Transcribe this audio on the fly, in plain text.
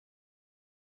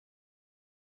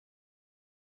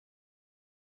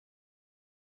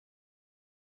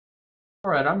All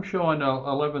right, I'm showing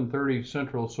 11:30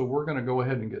 Central, so we're going to go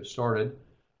ahead and get started.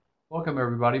 Welcome,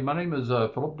 everybody. My name is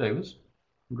Philip Davis.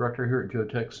 I'm director here at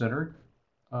GeoTech Center.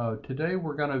 Today,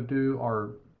 we're going to do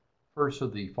our first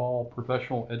of the fall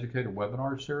professional educator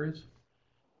webinar series.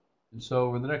 And so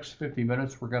over the next 50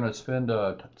 minutes, we're going to spend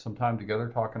some time together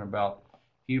talking about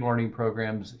e-learning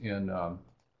programs in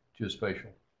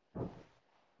geospatial.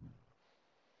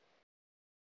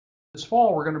 This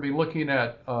fall, we're going to be looking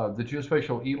at the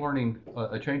geospatial e-learning,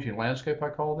 a changing landscape, I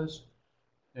call this.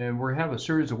 And we have a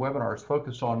series of webinars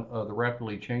focused on the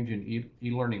rapidly changing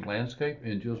e-learning landscape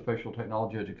in geospatial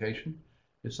technology education.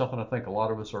 It's something I think a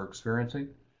lot of us are experiencing.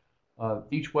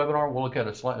 Each webinar will look at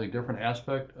a slightly different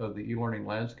aspect of the e-learning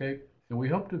landscape, and we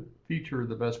hope to feature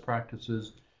the best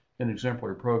practices in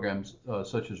exemplary programs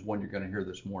such as one you're going to hear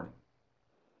this morning.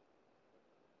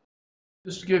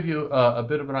 Just to give you a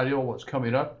bit of an idea of what's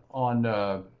coming up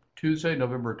on Tuesday,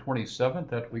 November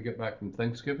 27th, after we get back from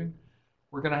Thanksgiving,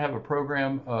 we're going to have a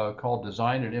program called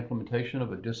Design and Implementation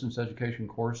of a Distance Education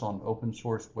Course on Open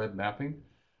Source Web Mapping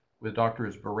with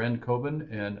Drs. Beren Koben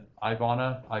and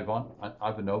Ivana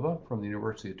Ivanova from the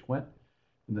University of Twente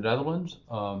in the Netherlands.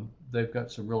 They've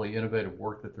got some really innovative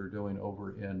work that they're doing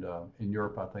over in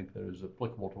Europe, I think, that is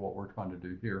applicable to what we're trying to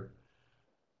do here.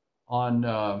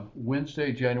 On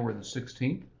Wednesday, January the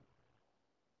 16th,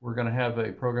 we're going to have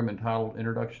a program entitled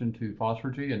Introduction to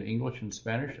Phosphorgy in English and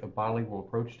Spanish, a bilingual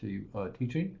approach to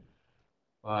teaching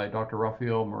by Dr.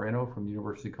 Rafael Moreno from the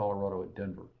University of Colorado at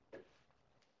Denver.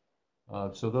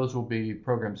 So those will be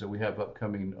programs that we have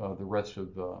upcoming the rest of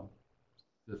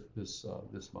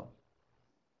this month.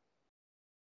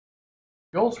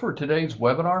 Goals for today's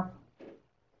webinar.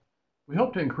 We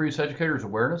hope to increase educators'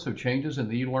 awareness of changes in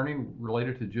the e-learning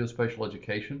related to geospatial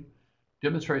education,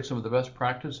 demonstrate some of the best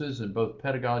practices in both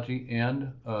pedagogy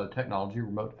and technology,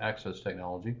 remote access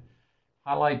technology,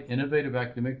 highlight innovative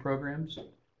academic programs,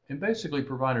 and basically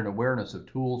provide an awareness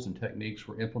of tools and techniques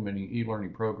for implementing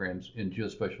e-learning programs in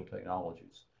geospatial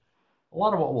technologies. A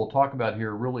lot of what we'll talk about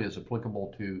here really is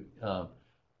applicable to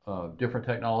different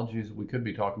technologies. We could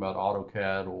be talking about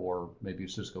AutoCAD or maybe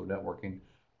Cisco networking,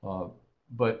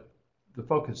 but the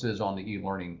focus is on the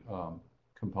e-learning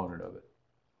component of it.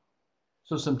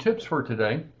 So some tips for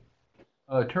today.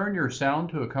 Turn your sound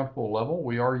to a comfortable level.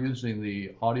 We are using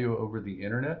the audio over the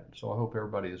internet, so I hope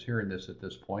everybody is hearing this at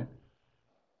this point.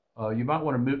 You might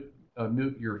want to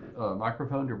mute your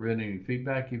microphone to prevent any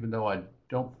feedback, even though I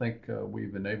don't think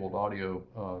we've enabled audio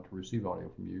to receive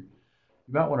audio from you.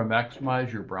 You might want to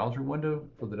maximize your browser window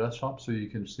for the desktop so you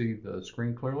can see the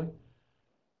screen clearly.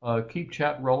 Keep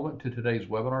chat relevant to today's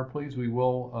webinar, please. We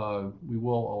will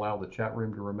allow the chat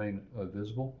room to remain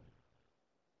visible.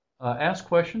 Ask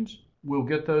questions. We'll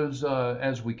get those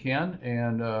as we can,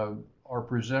 and our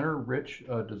presenter, Rich,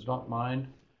 does not mind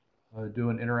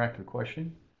doing interactive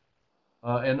questioning.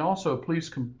 And also, please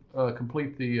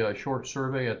complete the short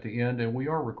survey at the end, and we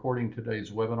are recording today's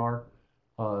webinar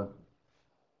for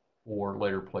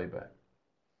later playback.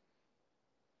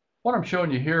 What I'm showing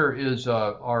you here is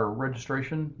our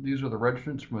registration. These are the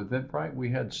registrants from Eventbrite. We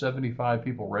had 75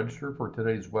 people register for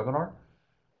today's webinar,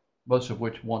 most of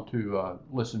which want to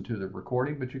listen to the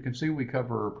recording, but you can see we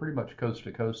cover pretty much coast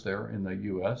to coast there in the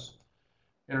US.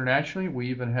 Internationally, we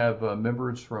even have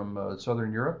members from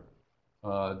Southern Europe,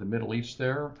 the Middle East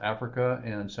there, Africa,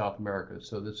 and South America.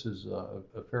 So this is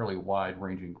a fairly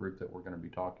wide-ranging group that we're going to be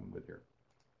talking with here.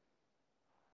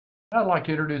 I'd like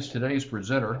to introduce today's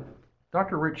presenter.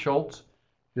 Dr. Rich Schultz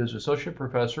is Associate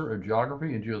Professor of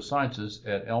Geography and Geosciences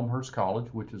at Elmhurst College,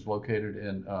 which is located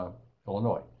in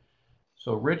Illinois.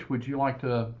 So Rich, would you like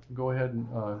to go ahead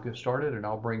and get started, and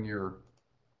I'll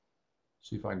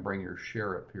see if I can bring your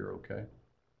share up here, okay?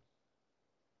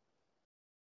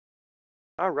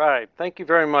 All right, thank you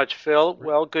very much, Phil.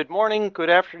 Well, good morning, good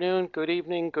afternoon, good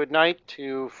evening, good night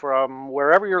from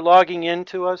wherever you're logging in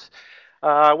to us.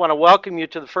 I want to welcome you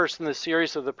to the first in the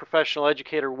series of the Professional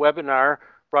Educator webinar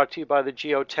brought to you by the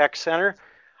GeoTech Center.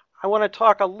 I want to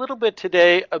talk a little bit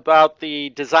today about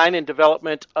the design and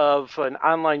development of an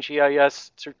online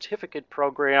GIS certificate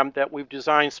program that we've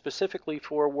designed specifically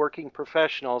for working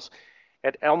professionals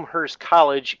at Elmhurst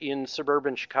College in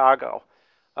suburban Chicago.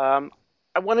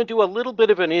 I want to do a little bit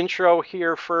of an intro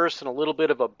here first and a little bit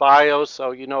of a bio,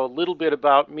 so you know a little bit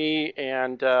about me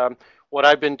and what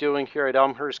I've been doing here at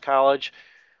Elmhurst College.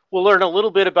 We'll learn a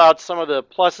little bit about some of the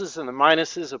pluses and the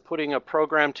minuses of putting a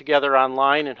program together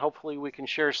online, and hopefully we can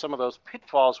share some of those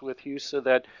pitfalls with you so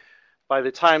that by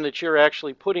the time that you're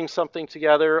actually putting something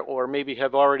together, or maybe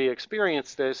have already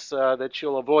experienced this, that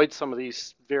you'll avoid some of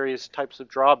these various types of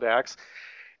drawbacks.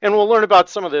 And we'll learn about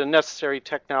some of the necessary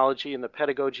technology and the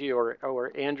pedagogy or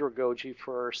andragogy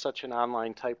for such an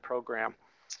online type program.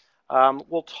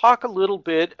 We'll talk a little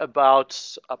bit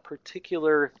about a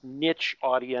particular niche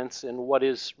audience and what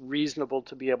is reasonable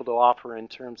to be able to offer in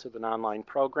terms of an online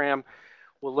program.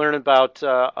 We'll learn about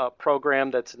a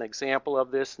program that's an example of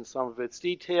this and some of its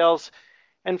details.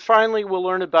 And finally, we'll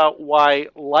learn about why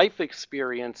life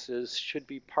experiences should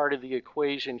be part of the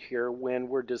equation here when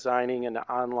we're designing an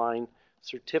online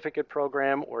certificate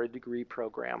program or a degree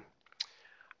program.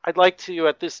 I'd like to,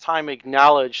 at this time,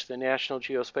 acknowledge the National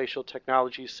Geospatial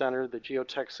Technology Center, the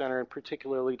GeoTech Center, and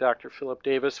particularly Dr. Philip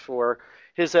Davis for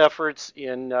his efforts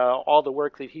in all the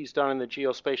work that he's done in the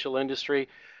geospatial industry.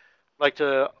 I'd like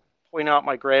to point out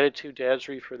my gratitude to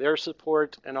Esri for their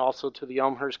support and also to the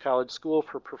Elmhurst College School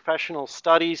for Professional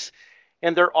Studies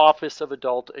and their Office of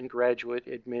Adult and Graduate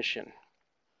Admission.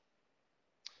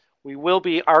 We will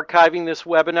be archiving this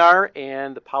webinar,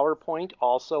 and the PowerPoint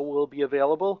also will be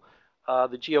available.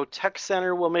 The GeoTech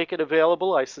Center will make it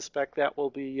available. I suspect that will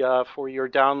be for your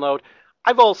download.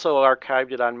 I've also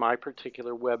archived it on my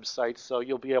particular website, so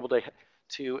you'll be able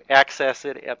to access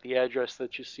it at the address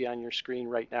that you see on your screen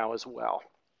right now as well.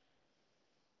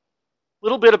 A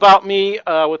little bit about me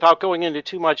without going into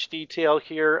too much detail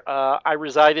here. I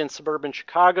reside in suburban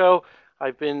Chicago.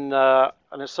 I've been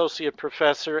an associate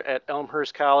professor at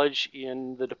Elmhurst College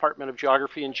in the Department of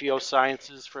Geography and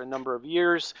Geosciences for a number of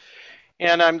years.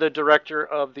 And I'm the director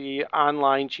of the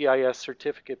online GIS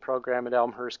certificate program at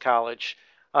Elmhurst College.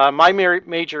 My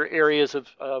major areas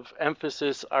of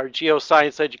emphasis are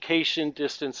geoscience education,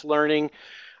 distance learning.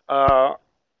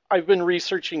 I've been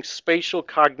researching spatial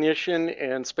cognition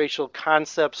and spatial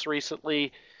concepts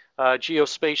recently,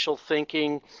 geospatial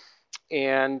thinking,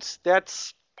 and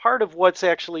that's part of what's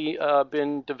actually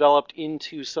been developed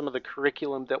into some of the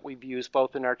curriculum that we've used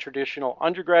both in our traditional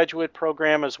undergraduate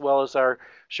program as well as our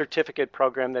certificate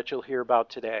program that you'll hear about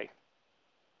today.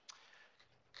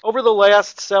 Over the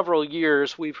last several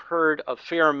years, we've heard a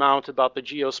fair amount about the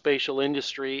geospatial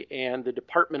industry and the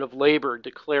Department of Labor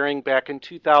declaring back in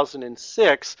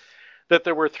 2006 that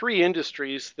there were three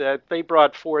industries that they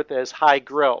brought forth as high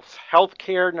growth.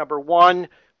 Healthcare, number one,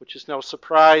 which is no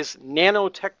surprise,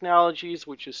 nanotechnologies,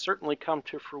 which has certainly come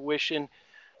to fruition,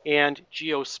 and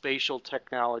geospatial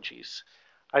technologies.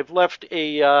 I've left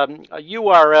a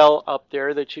URL up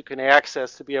there that you can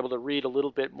access to be able to read a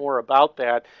little bit more about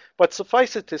that. But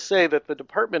suffice it to say that the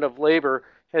Department of Labor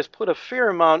has put a fair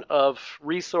amount of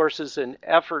resources and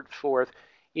effort forth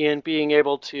in being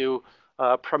able to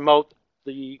promote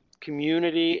the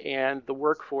community and the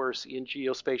workforce in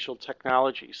geospatial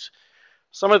technologies.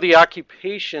 Some of the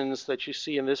occupations that you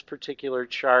see in this particular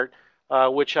chart,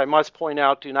 which I must point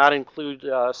out do not include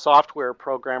software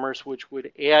programmers, which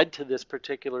would add to this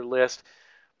particular list.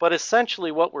 But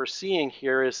essentially what we're seeing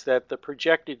here is that the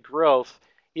projected growth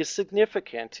is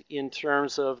significant in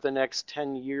terms of the next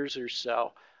 10 years or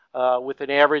so, with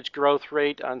an average growth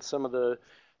rate on some of the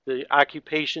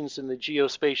occupations in the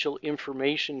geospatial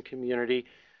information community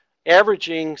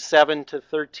averaging 7 to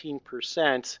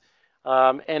 13%.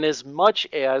 And as much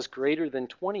as greater than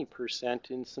 20%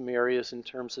 in some areas in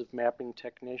terms of mapping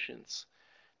technicians.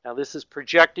 Now this is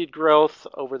projected growth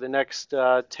over the next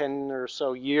 10 or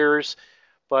so years,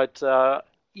 but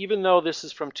even though this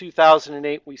is from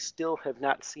 2008, we still have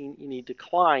not seen any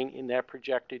decline in that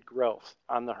projected growth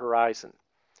on the horizon.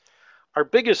 Our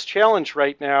biggest challenge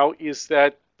right now is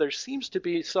that there seems to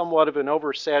be somewhat of an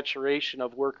oversaturation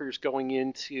of workers going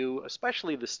into,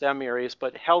 especially the STEM areas,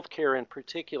 but healthcare in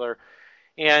particular.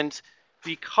 And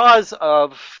because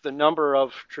of the number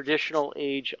of traditional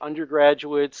age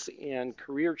undergraduates and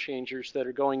career changers that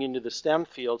are going into the STEM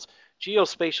fields,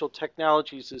 geospatial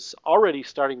technologies is already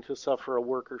starting to suffer a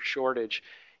worker shortage.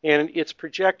 And it's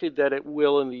projected that it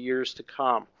will in the years to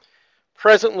come.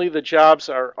 Presently, the jobs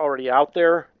are already out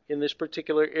there in this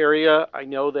particular area. I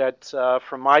know that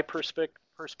from my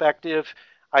perspective,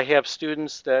 I have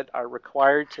students that are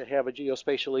required to have a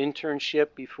geospatial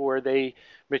internship before they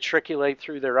matriculate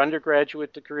through their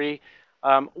undergraduate degree.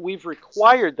 We've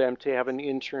required them to have an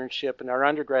internship in our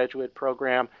undergraduate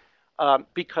program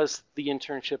because the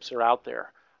internships are out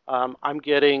there. I'm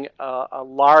getting a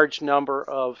large number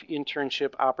of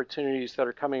internship opportunities that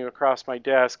are coming across my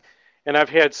desk, and I've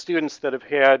had students that have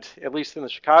had, at least in the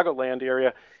Chicagoland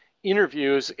area,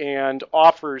 interviews and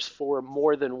offers for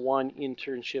more than one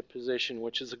internship position,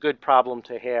 which is a good problem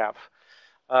to have.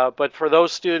 But for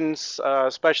those students,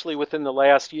 especially within the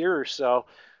last year or so,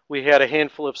 we had a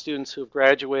handful of students who have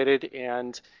graduated,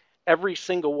 and every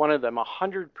single one of them,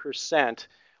 100%,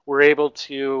 were able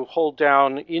to hold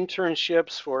down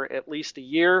internships for at least a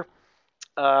year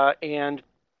and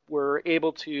were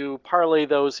able to parlay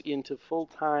those into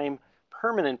full-time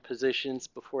permanent positions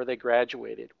before they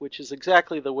graduated, which is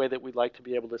exactly the way that we'd like to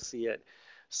be able to see it.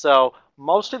 So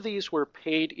most of these were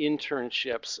paid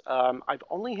internships. I've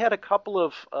only had a couple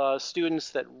of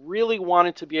students that really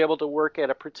wanted to be able to work at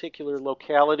a particular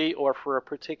locality or for a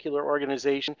particular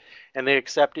organization, and they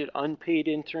accepted unpaid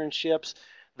internships.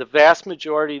 The vast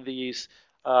majority of these,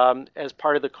 as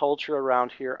part of the culture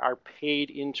around here, are paid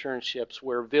internships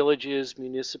where villages,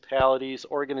 municipalities,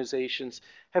 organizations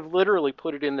have literally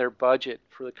put it in their budget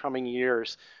for the coming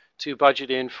years to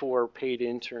budget in for paid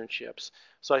internships.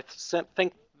 So I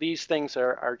think these things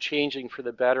are changing for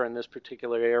the better in this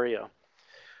particular area.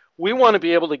 We want to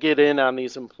be able to get in on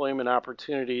these employment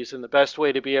opportunities, and the best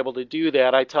way to be able to do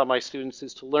that, I tell my students,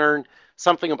 is to learn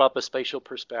something about the spatial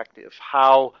perspective,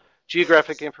 how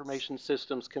geographic information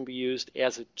systems can be used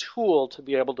as a tool to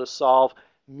be able to solve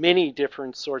many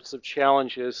different sorts of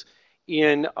challenges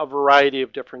in a variety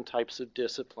of different types of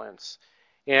disciplines.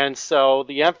 And so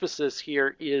the emphasis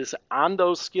here is on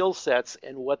those skill sets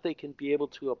and what they can be able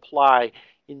to apply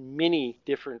in many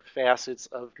different facets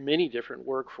of many different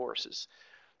workforces.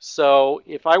 So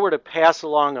if I were to pass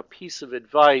along a piece of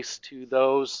advice to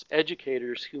those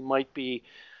educators who might be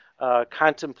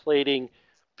contemplating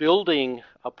building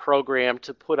a program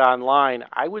to put online,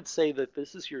 I would say that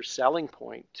this is your selling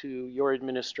point to your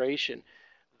administration.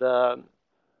 The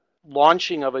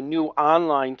launching of a new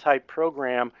online type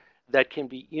program that can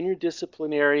be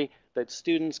interdisciplinary, that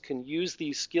students can use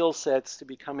these skill sets to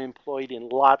become employed in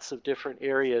lots of different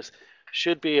areas,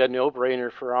 should be a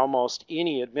no-brainer for almost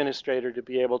any administrator to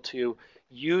be able to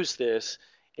use this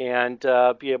and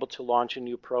be able to launch a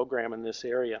new program in this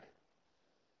area.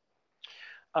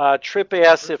 Trip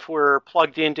asks if we're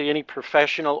plugged into any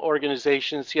professional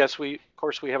organizations. Yes, of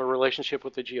course, we have a relationship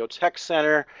with the GeoTech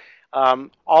Center.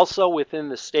 Also within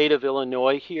the state of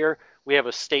Illinois here, we have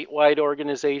a statewide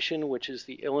organization, which is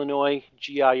the Illinois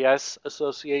GIS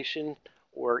Association,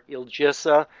 or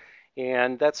ILGISA,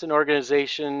 and that's an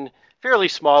organization, fairly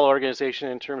small organization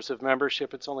in terms of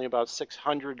membership. It's only about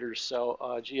 600 or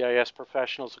so GIS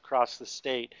professionals across the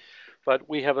state, but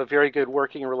we have a very good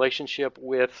working relationship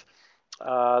with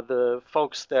the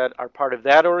folks that are part of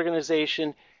that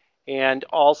organization, and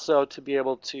also to be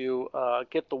able to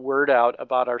get the word out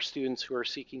about our students who are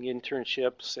seeking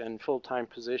internships and full-time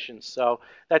positions. So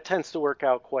that tends to work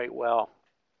out quite well.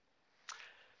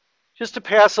 Just to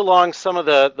pass along some of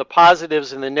the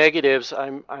positives and the negatives,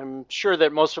 I'm sure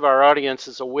that most of our audience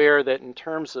is aware that in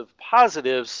terms of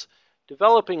positives,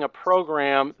 developing a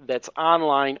program that's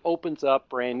online opens up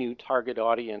brand new target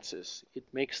audiences. It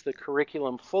makes the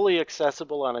curriculum fully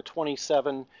accessible on a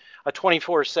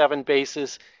 24/7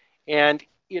 basis, and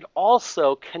it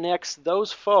also connects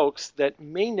those folks that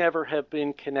may never have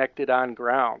been connected on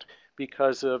ground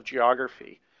because of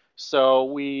geography. So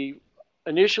we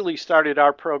initially started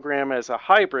our program as a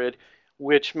hybrid,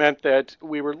 which meant that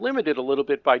we were limited a little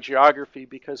bit by geography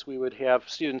because we would have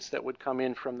students that would come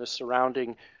in from the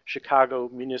surrounding Chicago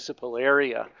municipal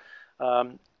area.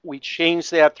 We changed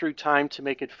that through time to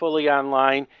make it fully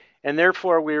online, and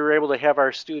therefore we were able to have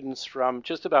our students from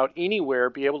just about anywhere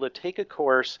be able to take a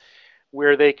course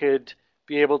where they could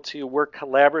be able to work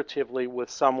collaboratively with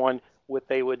someone that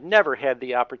they would never had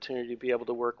the opportunity to be able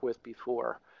to work with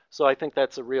before. So I think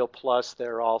that's a real plus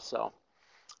there also.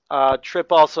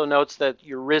 Trip also notes that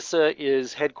EURISA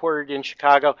is headquartered in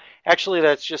Chicago. Actually,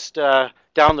 that's just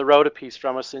down the road a piece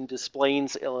from us in Des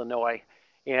Plaines, Illinois.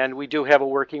 And we do have a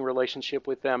working relationship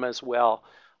with them as well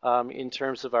in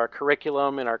terms of our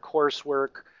curriculum and our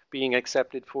coursework being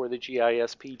accepted for the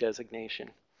GISP designation.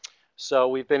 So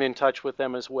we've been in touch with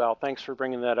them as well. Thanks for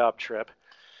bringing that up, Trip.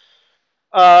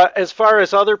 As far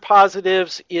as other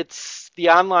positives, the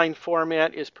online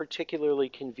format is particularly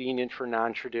convenient for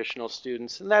non-traditional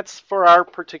students, and that's for our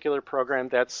particular program.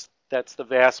 That's the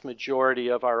vast majority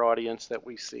of our audience that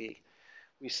we see.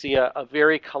 We see a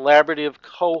very collaborative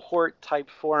cohort type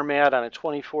format on a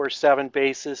 24/7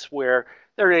 basis where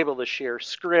they're able to share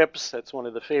scripts. That's one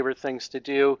of the favorite things to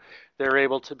do. They're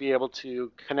able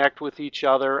to connect with each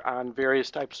other on various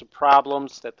types of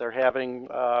problems that they're having,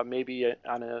 maybe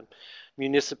on a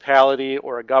municipality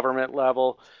or a government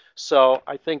level. So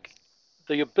I think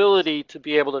the ability to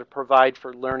be able to provide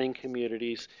for learning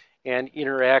communities and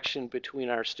interaction between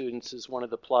our students is one of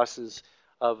the pluses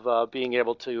of being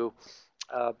able to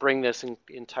bring this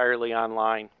entirely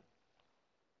online.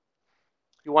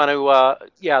 You want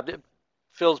to,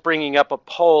 Phil's bringing up a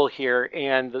poll here,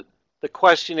 and the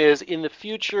question is, in the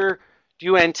future, do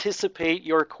you anticipate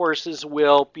your courses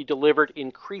will be delivered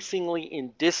increasingly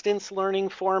in distance learning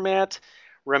format,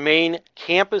 remain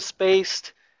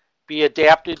campus-based, be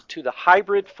adapted to the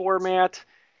hybrid format.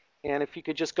 And if you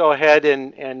could just go ahead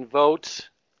and vote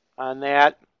on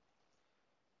that.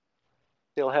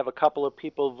 They'll have a couple of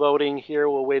people voting here.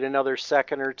 We'll wait another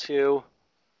second or two.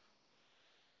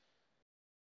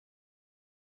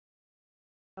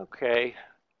 Okay.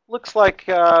 Looks like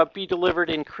be delivered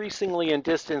increasingly in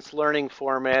distance learning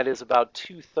format is about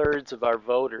 2/3 of our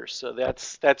voters. So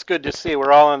that's good to see.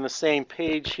 We're all on the same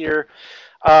page here.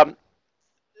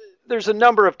 There's a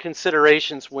number of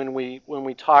considerations when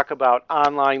we talk about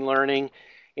online learning,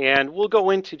 and we'll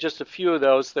go into just a few of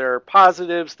those. There are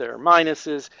positives, there are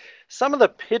minuses. Some of the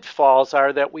pitfalls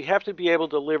are that we have to be able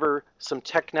to deliver some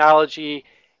technology,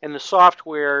 and the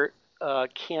software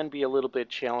can be a little bit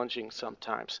challenging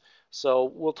sometimes.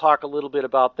 So we'll talk a little bit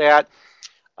about that.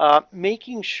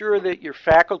 Making sure that your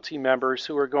faculty members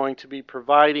who are going to be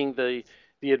providing the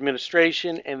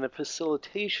administration and the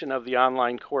facilitation of the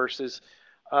online courses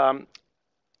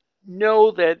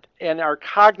know that and are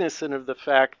cognizant of the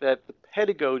fact that the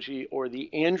pedagogy or the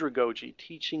andragogy,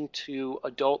 teaching to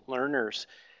adult learners,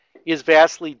 is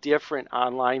vastly different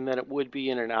online than it would be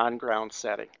in an on-ground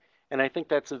setting. And I think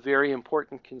that's a very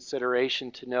important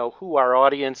consideration to know who our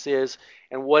audience is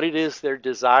and what it is they're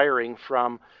desiring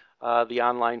from the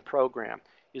online program.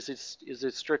 Is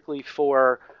it strictly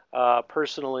for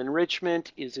personal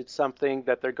enrichment? Is it something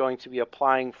that they're going to be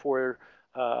applying for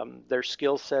their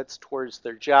skill sets towards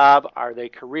their job? Are they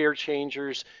career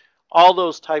changers? All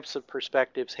those types of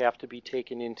perspectives have to be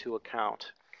taken into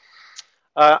account.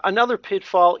 Another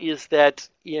pitfall is that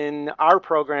in our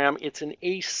program, it's an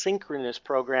asynchronous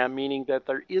program, meaning that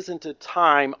there isn't a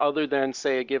time other than,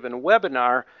 say, a given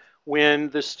webinar when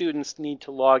the students need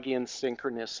to log in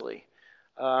synchronously.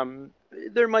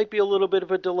 There might be a little bit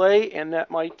of a delay, and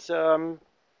that might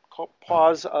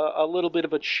cause a little bit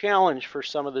of a challenge for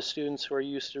some of the students who are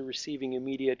used to receiving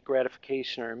immediate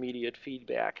gratification or immediate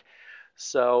feedback.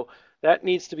 So that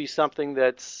needs to be something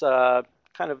that's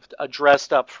kind of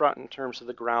addressed up front in terms of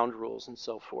the ground rules and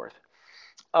so forth.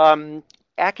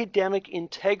 Academic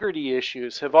integrity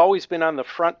issues have always been on the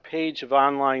front page of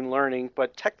online learning,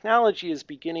 but technology is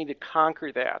beginning to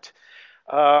conquer that.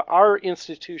 Our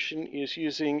institution is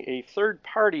using a third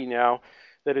party now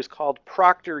that is called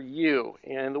ProctorU.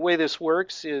 And the way this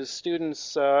works is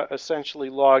students essentially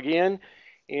log in,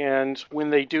 and when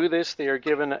they do this, they are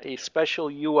given a special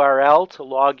URL to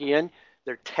log in.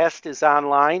 Their test is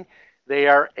online. They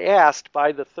are asked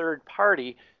by the third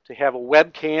party to have a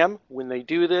webcam. When they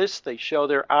do this, they show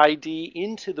their ID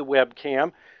into the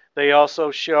webcam. They also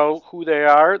show who they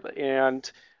are and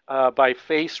by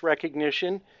face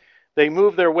recognition. They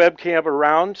move their webcam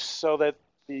around so that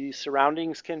the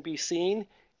surroundings can be seen,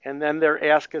 and then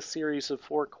they're asked a series of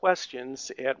 4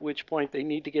 questions, at which point they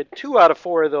need to get 2 out of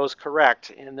 4 of those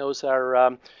correct. And those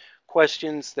are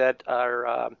questions that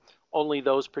are only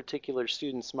those particular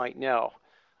students might know.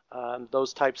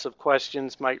 Those types of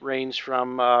questions might range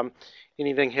from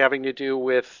anything having to do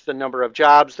with the number of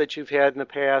jobs that you've had in the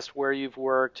past, where you've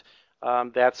worked,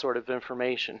 that sort of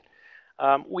information.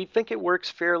 We think it works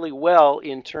fairly well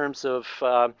in terms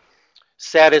of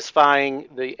satisfying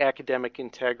the academic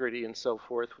integrity and so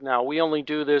forth. Now, we only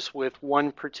do this with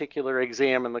one particular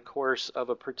exam in the course of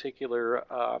a particular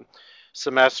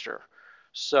semester.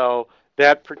 So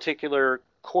that particular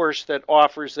course that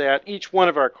offers that, each one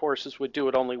of our courses would do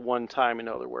it only one time, in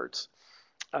other words.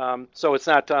 So it's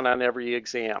not done on every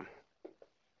exam.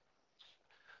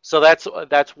 So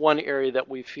that's one area that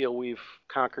we feel we've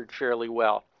conquered fairly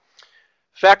well.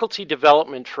 Faculty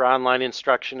development for online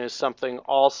instruction is something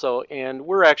also, and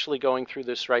we're actually going through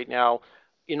this right now.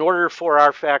 In order for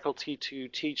our faculty to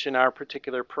teach in our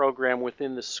particular program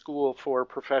within the School for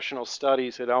Professional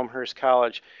Studies at Elmhurst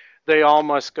College, they all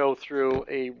must go through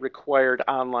a required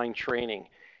online training.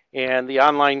 And the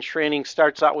online training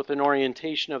starts out with an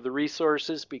orientation of the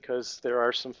resources, because there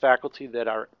are some faculty that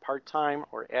are part-time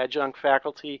or adjunct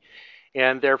faculty,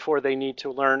 and therefore they need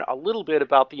to learn a little bit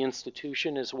about the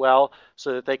institution as well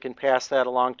so that they can pass that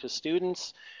along to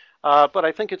students. But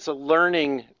I think it's a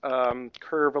learning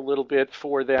curve a little bit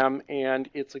for them, and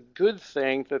it's a good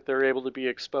thing that they're able to be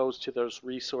exposed to those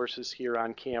resources here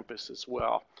on campus as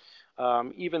well.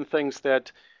 Even things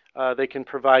that they can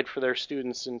provide for their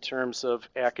students in terms of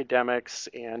academics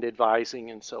and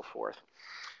advising and so forth.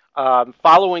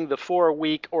 Following the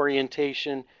 4-week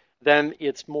orientation, then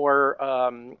it's more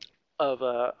of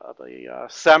a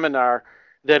seminar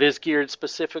that is geared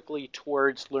specifically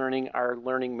towards learning our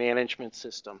learning management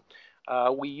system.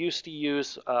 We used to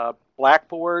use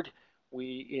Blackboard.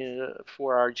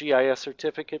 For our GIS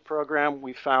certificate program,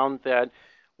 we found that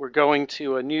we're going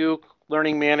to a new,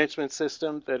 learning management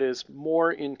system that is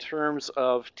more in terms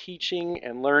of teaching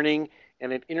and learning,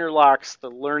 and it interlocks the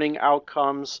learning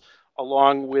outcomes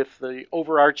along with the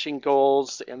overarching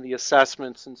goals and the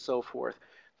assessments and so forth.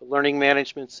 The learning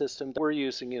management system that we're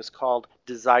using is called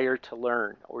Desire to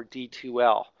Learn, or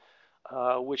D2L,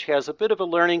 which has a bit of a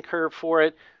learning curve for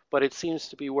it, but it seems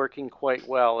to be working quite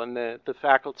well, and the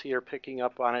faculty are picking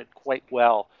up on it quite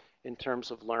well in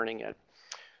terms of learning it.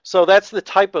 So that's the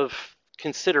type of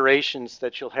considerations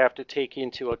that you'll have to take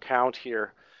into account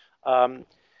here.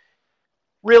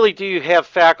 Really, do you have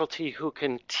faculty who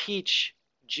can teach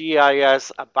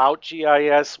GIS, about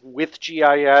GIS, with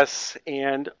GIS,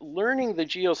 and learning the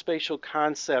geospatial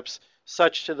concepts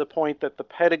such to the point that the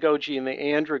pedagogy and the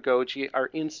andragogy are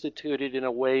instituted in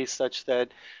a way such that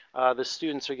the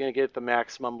students are going to get the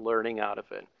maximum learning out of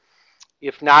it?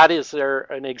 If not, is there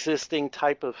an existing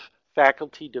type of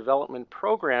faculty development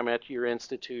program at your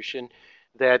institution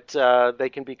that they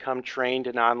can become trained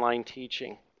in online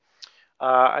teaching?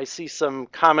 I see some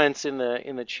comments in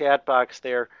the chat box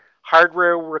there.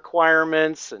 Hardware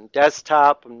requirements and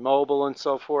desktop and mobile and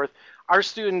so forth. Our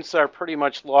students are pretty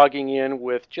much logging in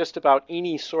with just about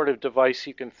any sort of device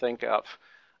you can think of.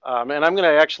 And I'm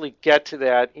going to actually get to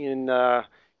that in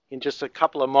just a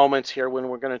couple of moments here when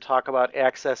we're going to talk about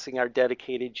accessing our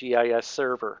dedicated GIS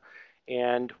server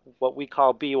and what we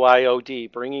call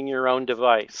BYOD, bringing your own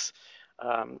device.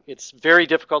 It's very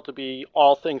difficult to be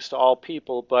all things to all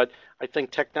people, but I think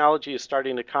technology is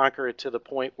starting to conquer it to the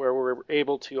point where we're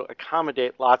able to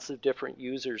accommodate lots of different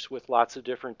users with lots of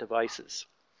different devices.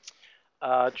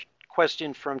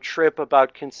 Question from Trip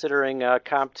about considering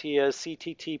CompTIA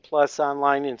CTT Plus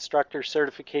online instructor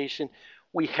certification.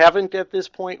 We haven't at this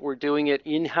point. We're doing it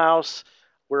in-house.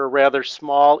 We're a rather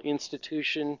small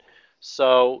institution,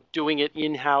 so doing it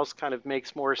in-house kind of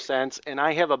makes more sense. And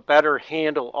I have a better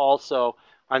handle also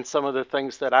on some of the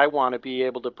things that I want to be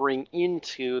able to bring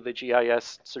into the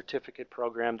GIS certificate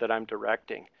program that I'm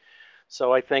directing.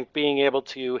 So I think being able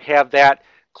to have that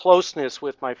closeness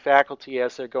with my faculty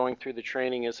as they're going through the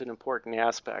training is an important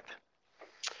aspect.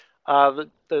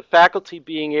 The faculty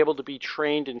being able to be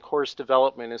trained in course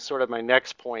development is sort of my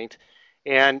next point.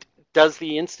 And does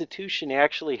the institution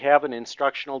actually have an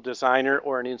instructional designer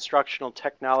or an instructional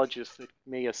technologist that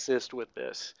may assist with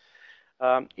this?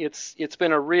 It's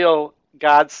been a real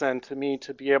godsend to me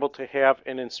to be able to have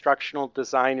an instructional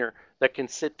designer that can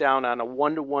sit down on a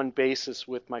one-to-one basis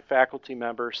with my faculty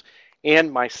members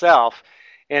and myself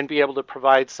and be able to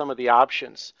provide some of the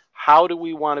options. How do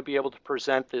we want to be able to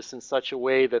present this in such a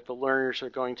way that the learners are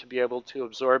going to be able to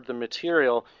absorb the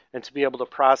material and to be able to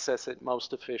process it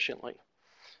most efficiently?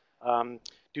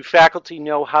 Do faculty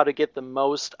know how to get the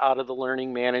most out of the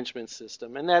learning management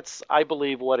system? And that's, I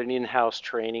believe, what an in-house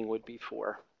training would be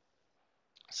for.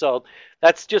 So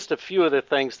that's just a few of the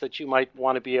things that you might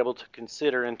want to be able to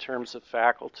consider in terms of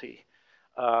faculty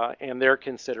and their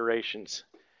considerations.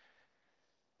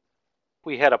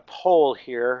 We had a poll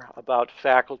here about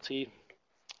faculty.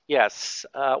 Yes,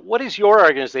 what does your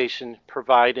organization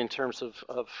provide in terms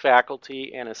of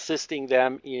faculty and assisting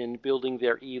them in building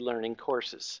their e-learning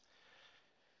courses?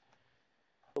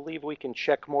 I believe we can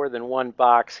check more than one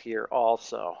box here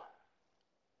also.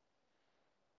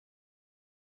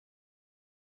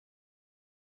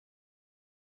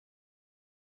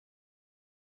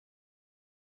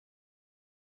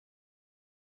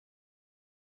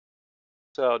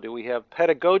 So do we have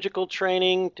pedagogical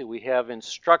training? Do we have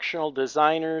instructional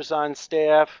designers on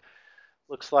staff?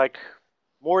 Looks like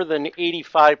more than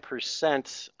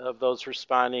 85% of those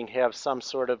responding have some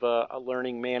sort of a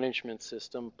learning management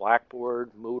system,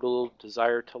 Blackboard, Moodle,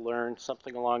 Desire to Learn,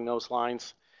 something along those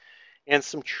lines, and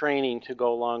some training to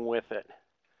go along with it.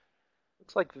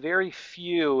 Looks like very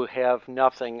few have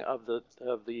nothing of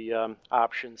the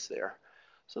options there.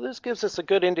 So this gives us a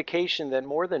good indication that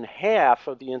more than half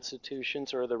of the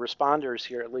institutions, or the responders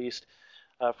here at least,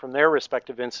 from their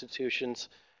respective institutions,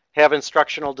 have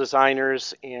instructional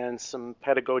designers and some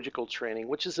pedagogical training,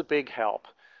 which is a big help.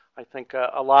 I think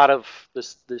a lot of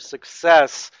the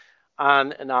success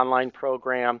on an online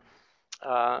program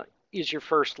is your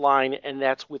first line, and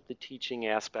that's with the teaching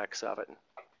aspects of it.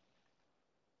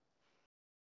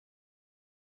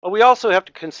 But we also have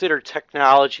to consider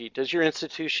technology. Does your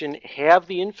institution have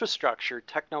the infrastructure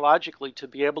technologically to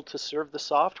be able to serve the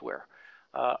software?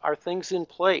 Are things in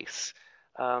place?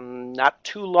 Not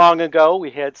too long ago, we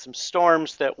had some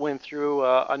storms that went through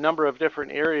a number of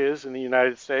different areas in the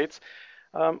United States.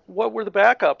 What were the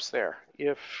backups there?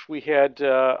 If we had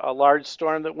a large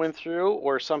storm that went through,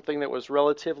 or something that was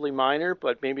relatively minor,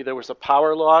 but maybe there was a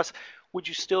power loss, would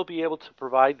you still be able to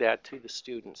provide that to the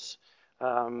students?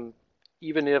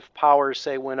 even if power,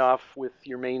 say, went off with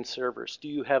your main servers? Do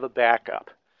you have a backup?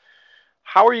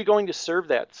 How are you going to serve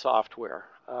that software?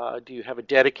 Do you have a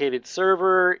dedicated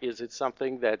server? Is it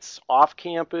something that's off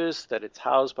campus, that it's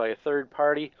housed by a third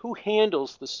party? Who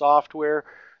handles the software,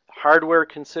 the hardware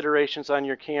considerations on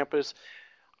your campus?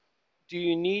 Do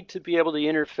you need to be able to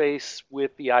interface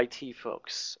with the IT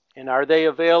folks? And are they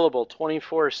available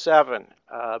 24/7?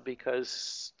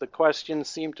 Because the questions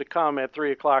seem to come at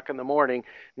 3 o'clock in the morning,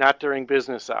 not during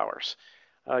business hours.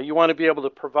 You want to be able to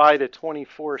provide a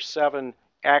 24/7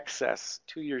 access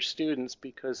to your students,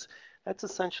 because that's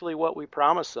essentially what we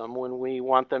promise them when we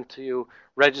want them to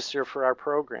register for our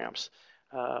programs.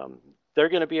 They're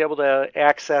going to be able to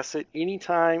access it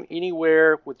anytime,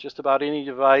 anywhere, with just about any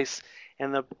device.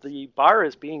 And the bar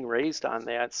is being raised on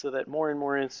that, so that more and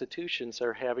more institutions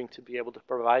are having to be able to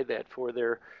provide that for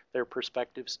their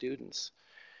prospective students.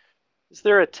 Is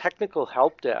there a technical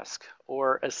help desk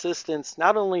or assistance,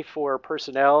 not only for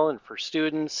personnel and for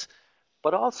students,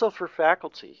 but also for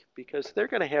faculty, because they're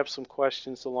going to have some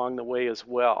questions along the way as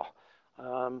well.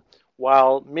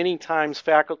 While many times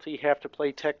faculty have to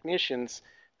play technicians,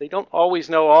 they don't always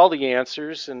know all the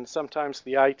answers, and sometimes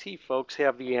the IT folks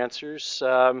have the answers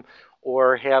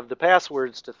or have the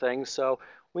passwords to things. So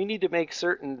we need to make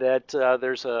certain that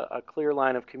there's a clear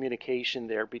line of communication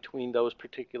there between those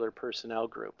particular personnel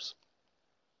groups.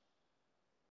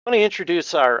 I want to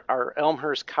introduce our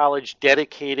Elmhurst College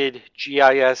dedicated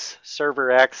GIS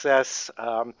server access.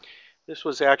 This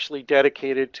was actually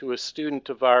dedicated to a student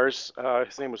of ours.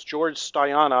 His name was George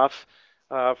Stoyanov.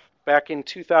 Back in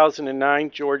 2009,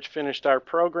 George finished our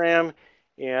program,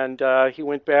 and he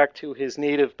went back to his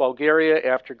native Bulgaria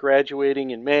after graduating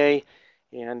in May,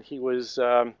 and he was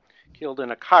killed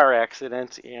in a car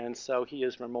accident, and so he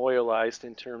is memorialized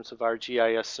in terms of our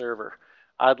GIS server.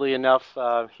 Oddly enough,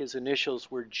 his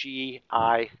initials were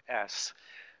GIS.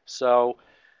 So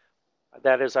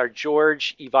that is our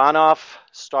George Ivanov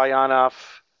Stoyanov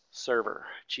server,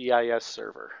 GIS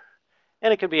server.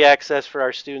 And it can be accessed for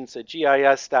our students at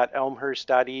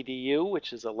gis.elmhurst.edu,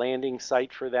 which is a landing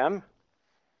site for them.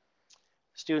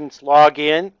 Students log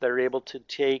in, they're able to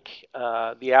take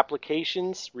the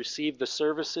applications, receive the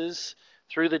services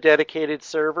through the dedicated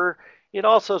server. It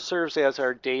also serves as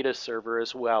our data server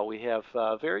as well. We have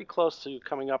very close to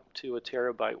coming up to a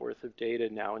terabyte worth of data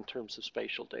now in terms of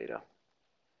spatial data.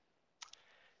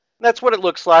 And that's what it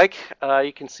looks like.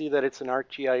 You can see that it's an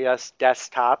ArcGIS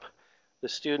desktop. The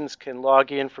students can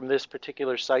log in from this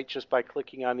particular site just by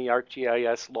clicking on the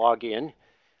ArcGIS login.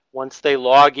 Once they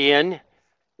log in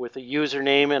with a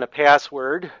username and a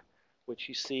password, which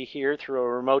you see here through a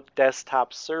remote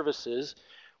desktop services,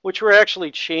 which we're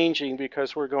actually changing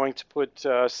because we're going to put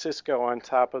Cisco on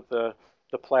top of the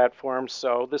platform.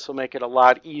 So this will make it a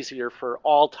lot easier for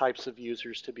all types of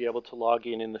users to be able to log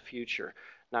in the future,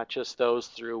 not just those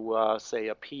through, say,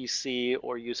 a PC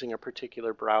or using a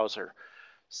particular browser.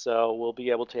 So we'll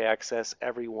be able to access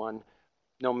everyone,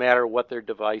 no matter what their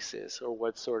device is or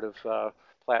what sort of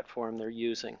platform they're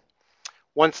using.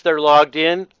 Once they're logged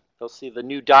in, they'll see the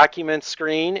new document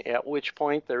screen, at which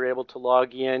point they're able to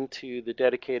log in to the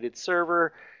dedicated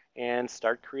server and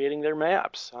start creating their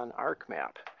maps on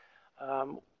ArcMap.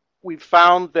 We've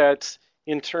found that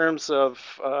in terms of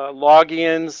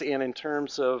logins and in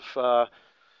terms of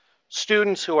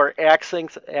students who are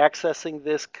accessing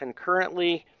this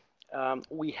concurrently,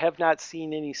 we have not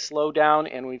seen any slowdown,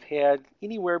 and we've had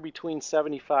anywhere between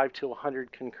 75 to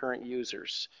 100 concurrent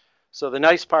users. So the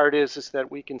nice part is that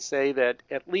we can say that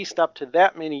at least up to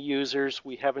that many users,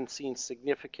 we haven't seen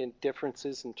significant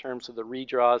differences in terms of the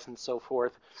redraws and so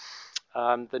forth.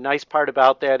 The nice part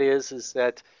about that is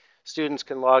that students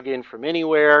can log in from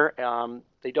anywhere.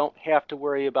 They don't have to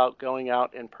worry about going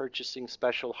out and purchasing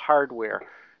special hardware.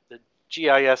 The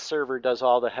GIS server does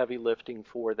all the heavy lifting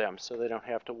for them, so they don't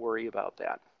have to worry about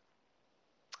that.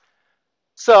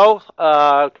 So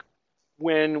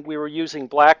when we were using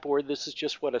Blackboard, this is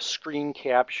just what a screen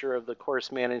capture of the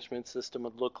course management system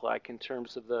would look like in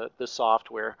terms of the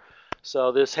software.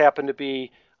 So this happened to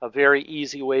be a very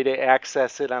easy way to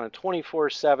access it on a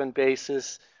 24/7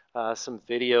 basis, some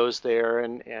videos there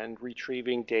and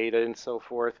retrieving data and so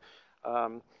forth.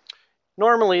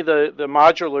 Normally the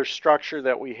modular structure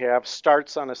that we have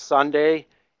starts on a Sunday,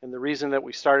 and the reason that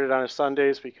we started on a Sunday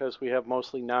is because we have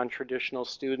mostly non-traditional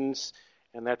students,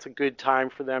 and that's a good time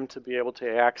for them to be able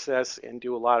to access and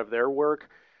do a lot of their work.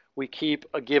 We keep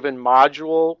a given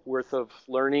module worth of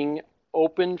learning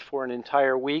open for an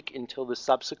entire week until the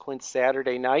subsequent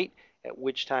Saturday night, at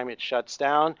which time it shuts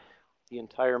down. The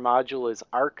entire module is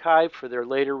archived for their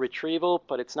later retrieval,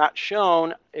 but it's not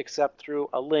shown except through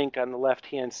a link on the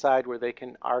left-hand side where they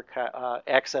can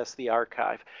access the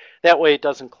archive. That way it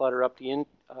doesn't clutter up the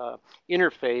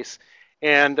interface,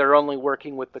 and they're only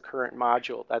working with the current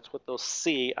module. That's what they'll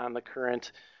see on the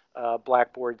current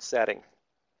Blackboard setting.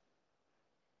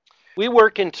 We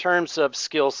work in terms of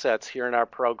skill sets here in our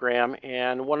program,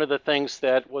 and one of the things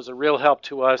that was a real help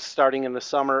to us starting in the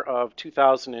summer of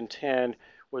 2010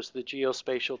 was the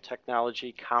Geospatial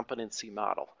Technology Competency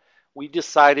Model. We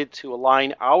decided to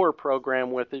align our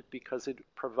program with it because it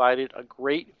provided a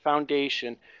great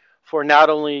foundation for not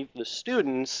only the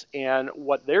students and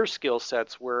what their skill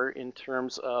sets were in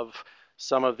terms of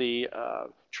some of the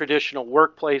traditional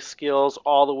workplace skills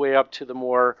all the way up to the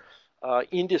more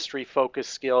industry-focused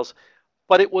skills,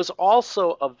 but it was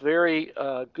also a very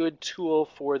good tool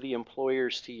for the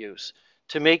employers to use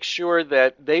to make sure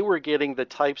that they were getting the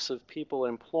types of people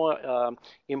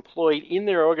employed in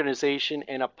their organization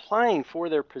and applying for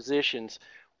their positions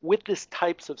with the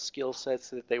types of skill sets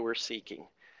that they were seeking.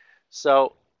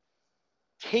 So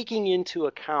taking into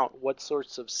account what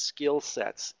sorts of skill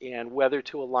sets and whether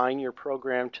to align your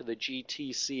program to the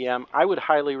GTCM, I would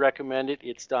highly recommend it.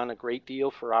 It's done a great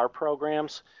deal for our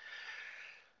programs.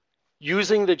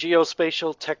 Using the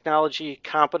Geospatial Technology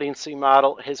Competency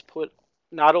Model has put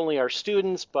not only our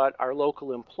students but our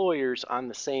local employers on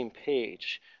the same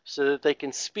page so that they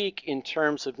can speak in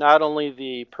terms of not only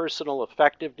the personal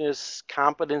effectiveness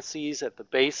competencies at the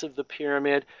base of the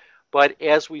pyramid, but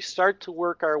as we start to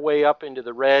work our way up into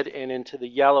the red and into the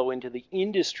yellow, into the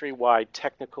industry-wide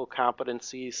technical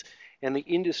competencies and the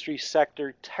industry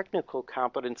sector technical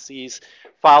competencies,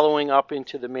 following up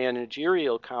into the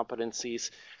managerial competencies,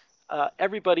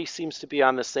 everybody seems to be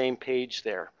on the same page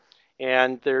there.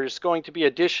 And there's going to be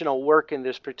additional work in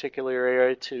this particular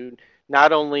area to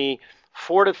not only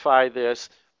fortify this,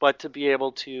 but to be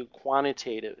able to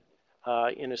quantitate it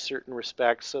in a certain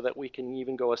respect so that we can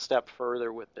even go a step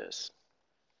further with this.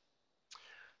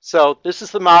 So this is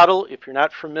the model. If you're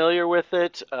not familiar with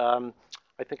it, I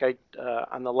think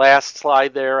on the last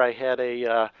slide there I had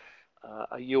a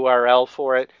URL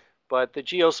for it, but the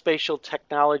Geospatial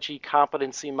Technology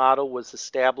Competency Model was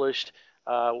established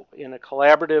in a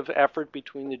collaborative effort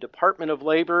between the Department of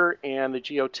Labor and the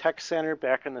GeoTech Center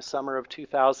back in the summer of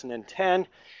 2010.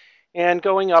 And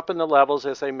going up in the levels,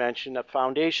 as I mentioned, a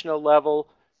foundational level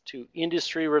to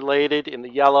industry related in the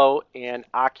yellow and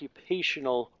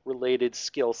occupational related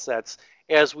skill sets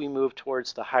as we move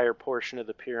towards the higher portion of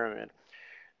the pyramid.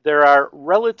 There are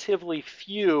relatively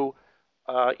few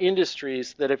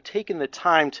industries that have taken the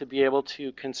time to be able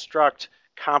to construct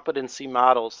competency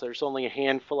models. There's only a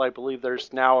handful. I believe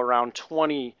there's now around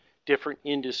 20 different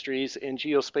industries, and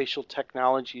geospatial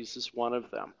technologies is one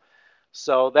of them.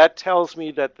 So that tells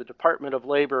me that the Department of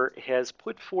Labor has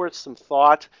put forth some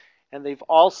thought, and they've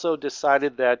also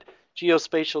decided that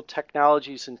geospatial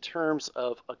technologies in terms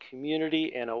of a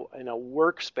community and a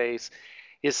workspace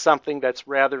is something that's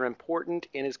rather important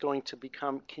and is going to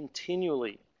become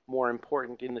continually more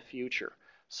important in the future.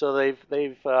 So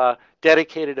they've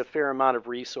dedicated a fair amount of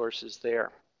resources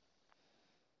there.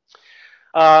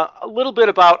 A little bit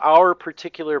about our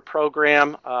particular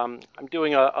program. I'm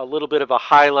doing a little bit of a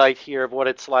highlight here of what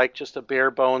it's like, just a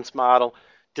bare bones model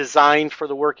designed for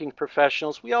the working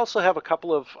professionals. We also have a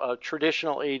couple of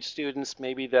traditional age students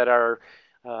maybe that are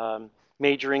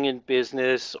majoring in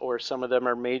business, or some of them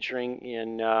are majoring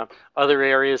in other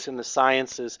areas in the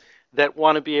sciences that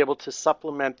want to be able to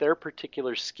supplement their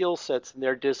particular skill sets and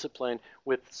their discipline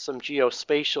with some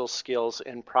geospatial skills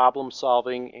and problem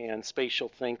solving and spatial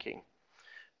thinking.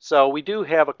 So we do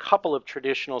have a couple of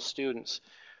traditional students.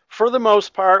 For the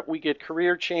most part, we get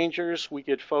career changers. We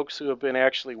get folks who have been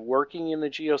actually working in the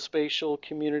geospatial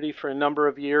community for a number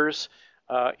of years.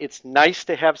 It's nice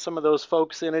to have some of those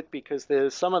folks in it because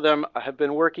some of them have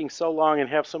been working so long and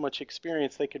have so much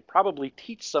experience they could probably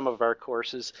teach some of our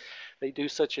courses. They do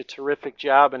such a terrific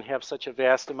job and have such a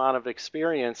vast amount of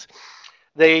experience.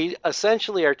 They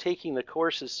essentially are taking the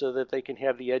courses so that they can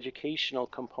have the educational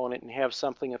component and have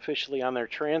something officially on their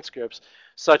transcripts,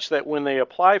 such that when they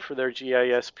apply for their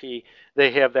GISP,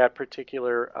 they have that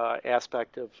particular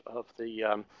aspect of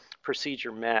the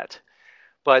procedure met.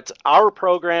 But our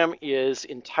program is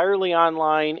entirely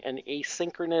online and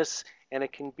asynchronous, and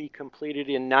it can be completed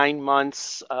in 9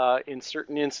 months in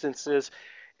certain instances.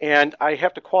 And I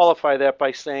have to qualify that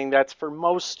by saying that's for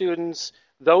most students.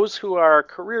 Those who are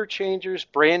career changers,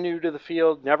 brand new to the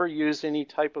field, never used any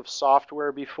type of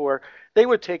software before, they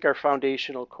would take our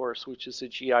foundational course, which is a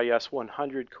GIS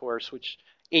 100 course, which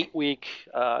 8-week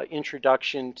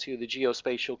introduction to the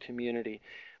geospatial community.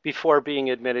 before being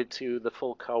admitted to the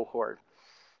full cohort.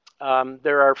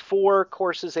 There are 4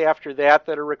 courses after that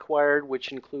that are required,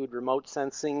 which include remote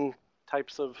sensing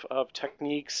types of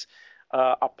techniques,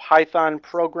 a Python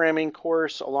programming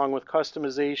course along with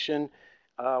customization,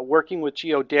 working with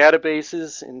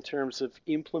geodatabases in terms of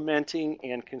implementing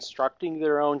and constructing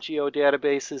their own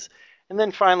geodatabases, and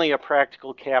then finally a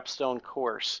practical capstone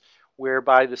course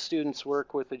whereby the students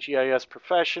work with a GIS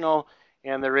professional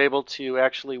and they're able to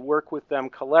actually work with them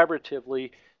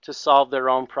collaboratively to solve their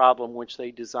own problem which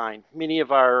they designed. Many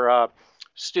of our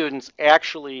students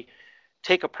actually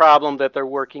take a problem that they're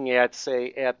working at,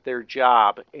 say, at their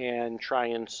job and try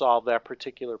and solve that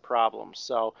particular problem.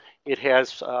 So it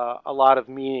has a lot of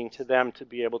meaning to them to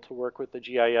be able to work with the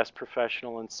GIS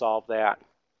professional and solve that.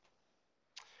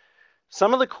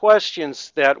 Some of the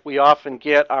questions that we often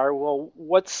get are, well,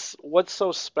 what's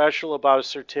so special about a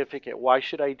certificate? Why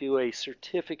should I do a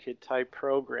certificate type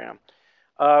program?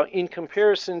 In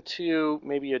comparison to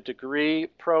maybe a degree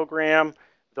program,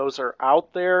 those are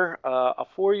out there. A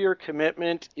 4-year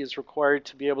commitment is required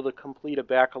to be able to complete a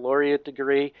baccalaureate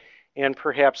degree, and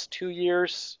perhaps 2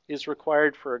 years is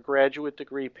required for a graduate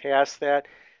degree past that.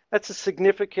 That's a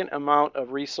significant amount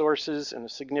of resources and a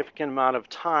significant amount of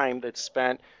time that's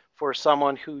spent for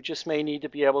someone who just may need to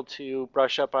be able to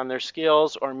brush up on their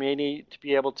skills or may need to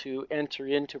be able to enter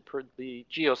into the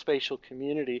geospatial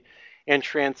community and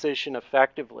transition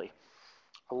effectively.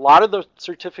 A lot of the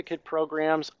certificate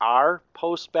programs are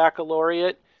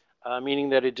post-baccalaureate, meaning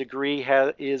that a degree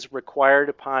is required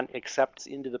upon acceptance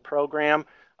into the program.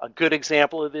 A good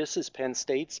example of this is Penn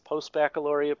State's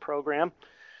post-baccalaureate program.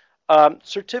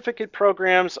 Certificate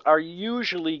programs are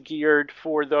usually geared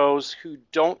for those who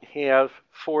don't have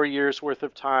 4 years worth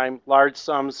of time, large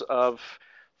sums of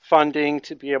funding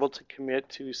to be able to commit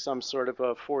to some sort of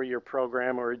a 4-year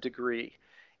program or a degree,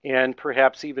 and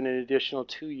perhaps even an additional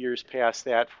 2 years past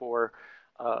that for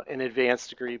an advanced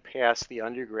degree past the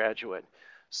undergraduate.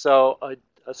 So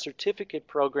a certificate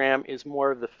program is more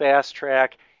of the fast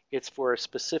track. It's for a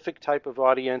specific type of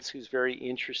audience who's very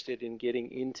interested in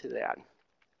getting into that.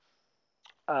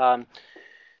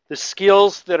 The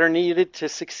skills that are needed to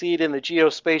succeed in the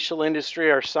geospatial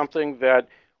industry are something that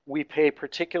we pay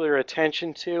particular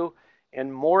attention to,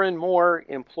 and more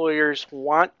employers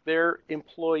want their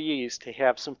employees to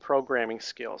have some programming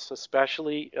skills,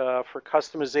 especially for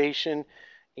customization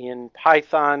in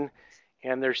Python,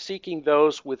 and they're seeking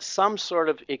those with some sort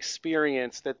of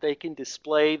experience that they can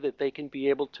display, that they can be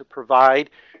able to provide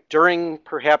during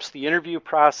perhaps the interview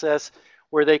process,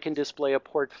 where they can display a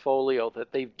portfolio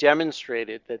that they've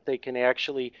demonstrated that they can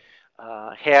actually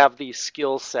have these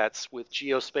skill sets with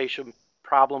geospatial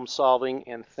problem solving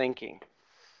and thinking.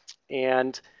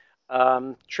 And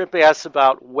Trip asks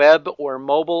about web or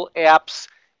mobile apps.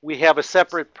 We have a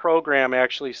separate program,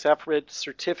 actually, separate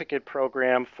certificate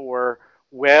program for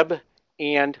web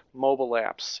and mobile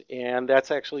apps. And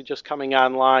that's actually just coming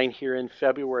online here in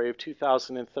February of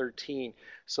 2013.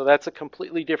 So that's a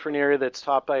completely different area that's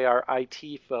taught by our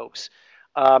IT folks.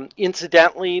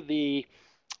 Incidentally, the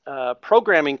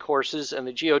programming courses and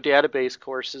the geodatabase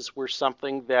courses were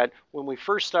something that when we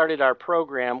first started our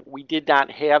program, we did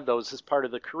not have those as part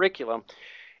of the curriculum.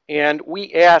 And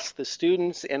we asked the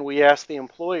students and we asked the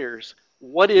employers,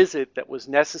 what is it that was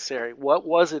necessary? What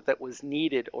was it that was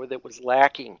needed or that was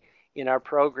lacking in our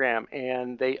program?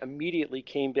 And they immediately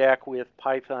came back with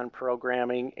Python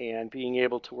programming and being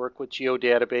able to work with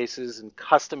geodatabases and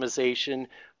customization,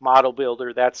 model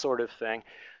builder, that sort of thing.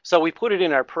 So we put it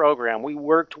in our program. We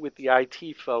worked with the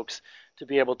IT folks to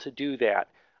be able to do that.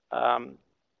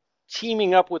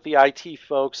 Teaming up with the IT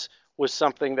folks was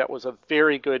something that was a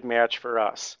very good match for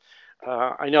us.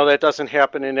 I know that doesn't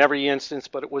happen in every instance,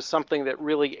 but it was something that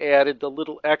really added the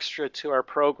little extra to our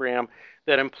program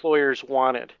that employers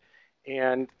wanted.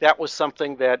 And that was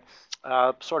something that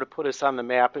sort of put us on the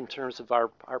map in terms of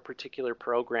our particular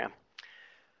program.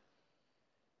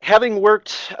 Having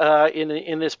worked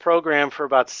in this program for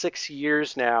about 6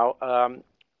 years now,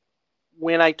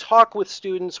 when I talk with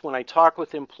students, when I talk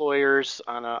with employers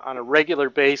on a regular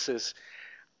basis,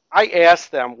 I ask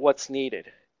them what's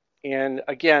needed. And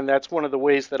again, that's one of the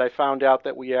ways that I found out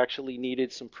that we actually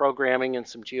needed some programming and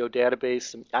some geodatabase,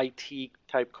 some IT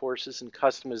type courses and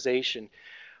customization.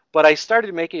 But I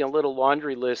started making a little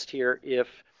laundry list here. If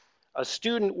a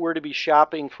student were to be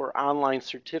shopping for online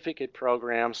certificate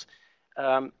programs,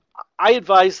 I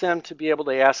advise them to be able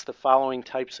to ask the following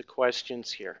types of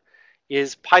questions here.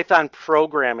 Is Python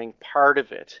programming part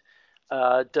of it?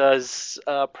 Does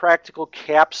a practical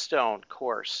capstone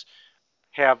course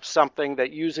have something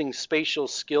that using spatial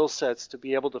skill sets to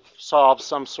be able to solve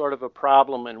some sort of a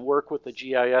problem and work with a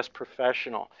GIS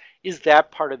professional. Is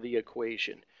that part of the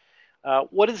equation?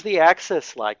 What is the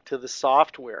access like to the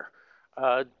software?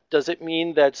 Does it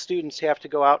mean that students have to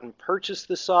go out and purchase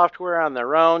the software on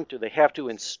their own? Do they have to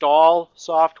install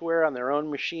software on their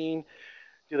own machine?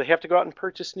 Do they have to go out and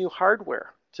purchase new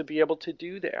hardware to be able to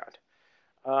do that?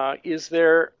 Is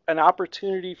there an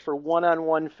opportunity for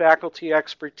one-on-one faculty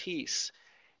expertise?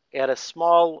 At a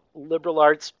small liberal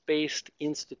arts-based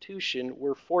institution,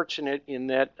 we're fortunate in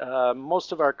that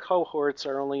most of our cohorts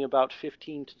are only about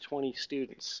 15 to 20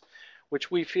 students,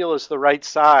 which we feel is the right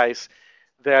size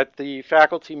that the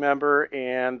faculty member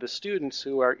and the students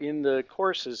who are in the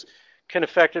courses can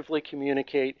effectively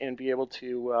communicate and be able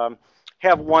to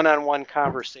have one-on-one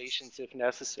conversations if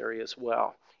necessary as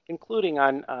well, including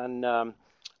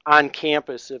on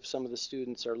campus if some of the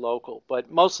students are local.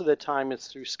 But most of the time it's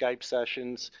through Skype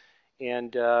sessions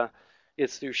and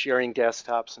it's through sharing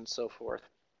desktops and so forth.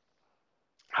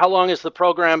 How long has the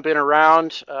program been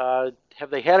around?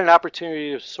 Have they had an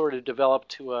opportunity to sort of develop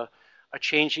to a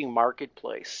changing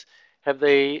marketplace? Have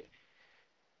they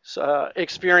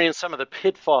experienced some of the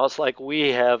pitfalls like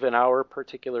we have in our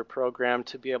particular program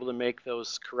to be able to make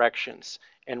those corrections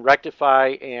and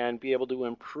rectify and be able to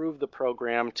improve the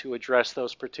program to address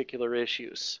those particular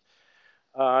issues?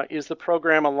 Is the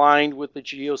program aligned with the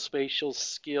geospatial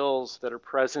skills that are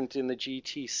present in the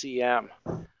GTCM?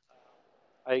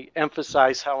 I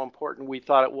emphasize how important we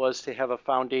thought it was to have a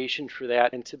foundation for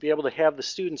that and to be able to have the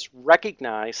students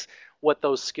recognize what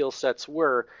those skill sets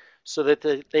were so that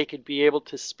they could be able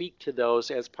to speak to those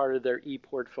as part of their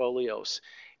e-portfolios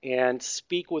and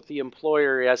speak with the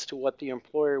employer as to what the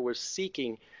employer was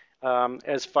seeking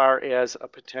as far as a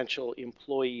potential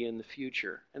employee in the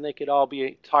future. And they could all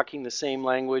be talking the same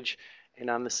language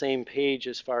and on the same page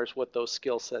as far as what those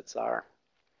skill sets are.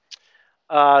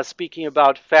 Speaking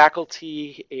about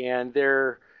faculty and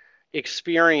their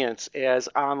experience as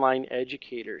online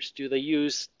educators, do they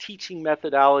use teaching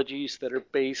methodologies that are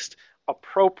based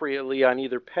appropriately on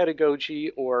either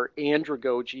pedagogy or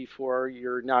andragogy for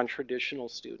your non-traditional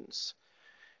students?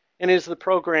 And is the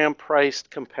program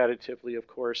priced competitively, of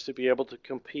course, to be able to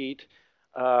compete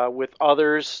with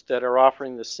others that are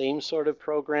offering the same sort of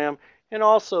program, and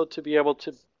also to be able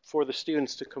to, for the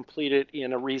students to complete it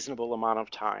in a reasonable amount of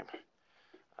time?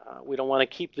 We don't want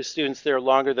to keep the students there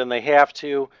longer than they have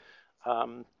to.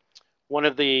 One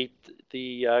of the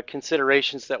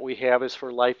considerations that we have is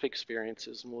for life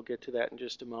experiences, and we'll get to that in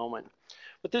just a moment.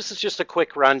 But this is just a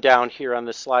quick rundown here on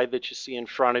the slide that you see in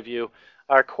front of you.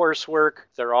 Our coursework,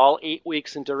 they're all 8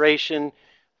 weeks in duration.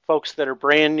 Folks that are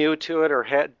brand new to it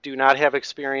or do not have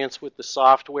experience with the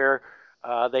software,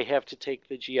 they have to take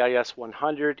the GIS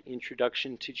 100,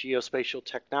 Introduction to Geospatial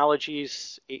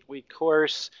Technologies, 8-week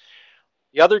course.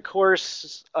 The other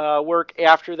course work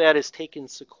after that is taken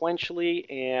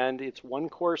sequentially, and it's one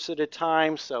course at a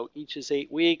time, so each is 8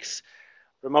 weeks.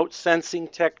 Remote sensing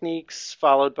techniques,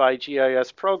 followed by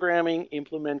GIS programming,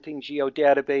 implementing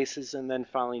geodatabases, and then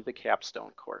finally the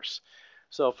capstone course.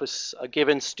 So if a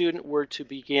given student were to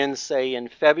begin, say, in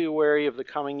February of the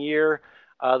coming year,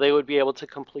 they would be able to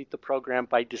complete the program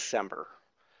by December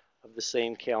of the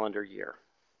same calendar year.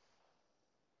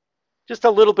 Just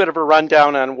a little bit of a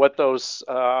rundown on what those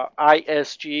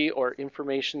ISG or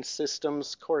Information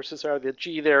Systems courses are. The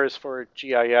G there is for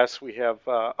GIS. We have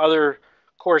other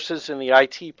courses in the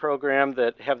IT program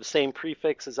that have the same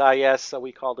prefix as IS, so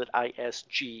we called it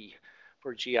ISG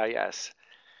for GIS.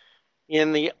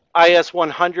 In the IS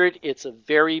 100, it's a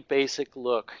very basic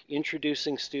look,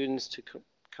 introducing students to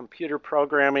computer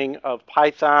programming of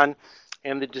Python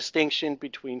and the distinction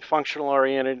between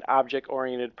functional-oriented and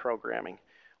object-oriented programming.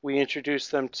 We introduce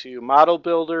them to Model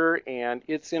Builder and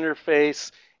its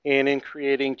interface, and in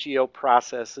creating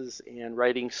geoprocesses and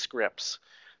writing scripts.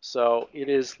 So it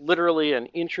is literally an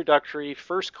introductory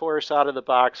first course out of the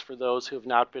box for those who have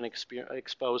not been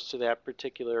exposed to that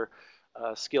particular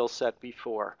skill set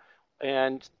before.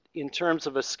 And in terms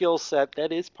of a skill set,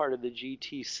 that is part of the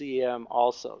GTCM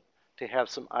also, to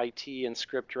have some IT and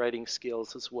script writing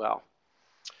skills as well.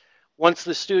 Once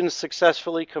the students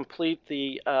successfully complete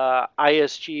the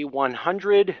ISG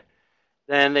 100,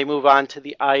 then they move on to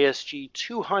the ISG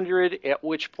 200, at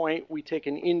which point we take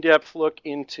an in-depth look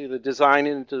into the design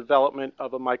and development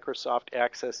of a Microsoft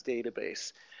Access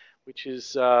database, which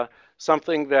is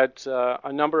something that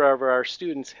a number of our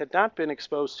students had not been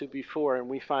exposed to before, and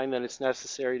we find that it's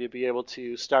necessary to be able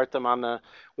to start them on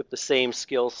with the same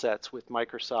skill sets with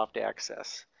Microsoft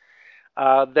Access.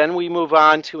 Then we move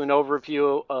on to an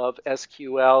overview of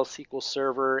SQL, SQL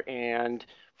Server, and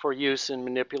for use in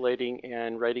manipulating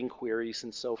and writing queries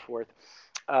and so forth.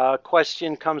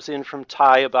 Question comes in from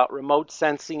Ty about remote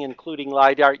sensing, including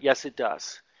LiDAR. Yes, it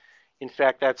does. In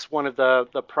fact, that's one of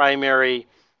the primary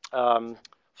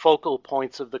focal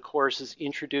points of the course, is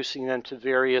introducing them to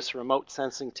various remote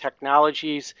sensing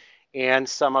technologies and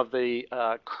some of the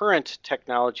current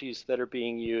technologies that are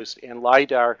being used. And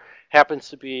LiDAR happens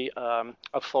to be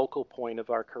a focal point of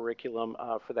our curriculum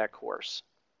for that course.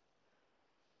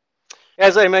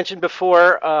 As I mentioned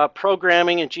before,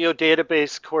 programming and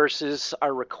geodatabase courses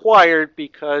are required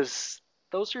because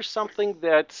those are something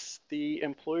that the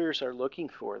employers are looking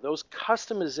for. Those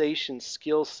customization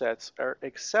skill sets are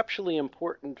exceptionally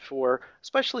important for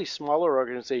especially smaller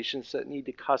organizations that need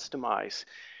to customize.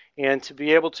 And to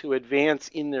be able to advance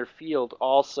in their field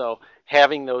also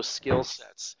having those skill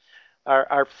sets.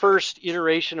 Our first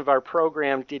iteration of our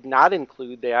program did not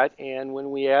include that, and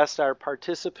when we asked our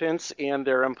participants and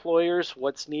their employers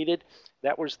what's needed,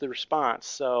 that was the response.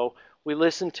 So we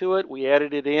listened to it, we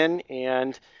added it in,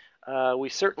 and we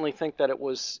certainly think that it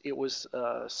was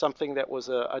something that was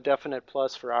a definite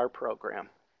plus for our program.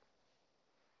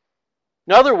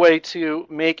 Another way to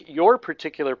make your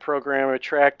particular program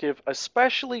attractive,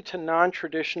 especially to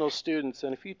non-traditional students,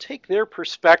 and if you take their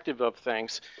perspective of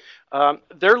things,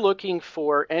 they're looking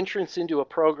for entrance into a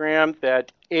program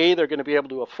that A, they're going to be able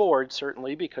to afford,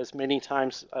 certainly, because many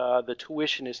times the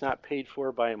tuition is not paid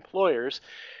for by employers.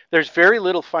 There's very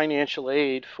little financial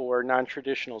aid for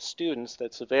non-traditional students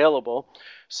that's available,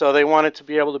 so they want it to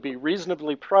be able to be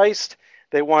reasonably priced.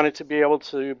 They want it to be able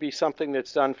to be something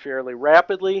that's done fairly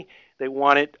rapidly. They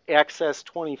want it accessed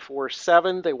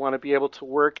 24/7. They want to be able to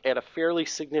work at a fairly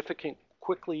significant,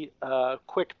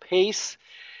 quick pace.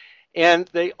 And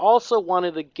they also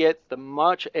wanted to get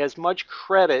as much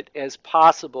credit as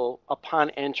possible upon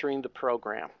entering the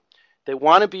program. They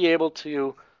want to be able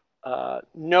to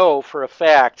know for a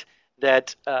fact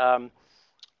that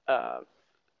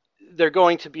they're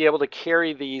going to be able to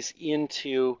carry these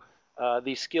into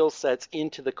these skill sets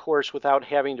into the course without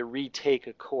having to retake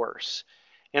a course.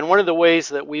 And one of the ways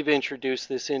that we've introduced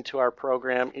this into our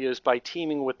program is by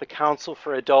teaming with the Council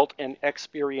for Adult and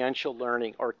Experiential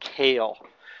Learning, or CALE.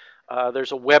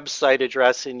 There's a website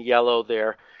address in yellow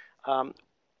there.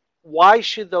 Why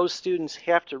should those students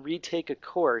have to retake a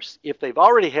course if they've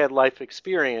already had life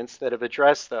experience that have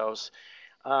addressed those?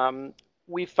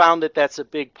 We found that that's a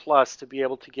big plus to be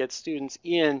able to get students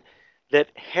in that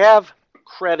have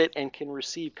credit and can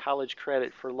receive college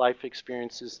credit for life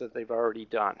experiences that they've already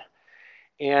done.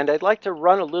 And I'd like to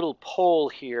run a little poll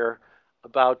here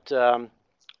about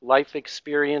life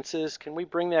experiences. Can we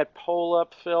bring that poll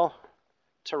up, Phil?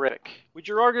 Terrific. Would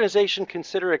your organization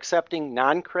consider accepting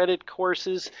non-credit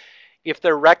courses if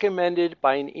they're recommended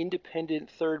by an independent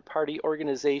third-party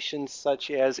organization such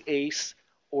as ACE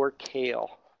or CALE?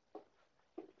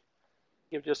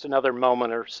 Give just another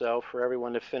moment or so for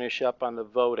everyone to finish up on the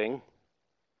voting.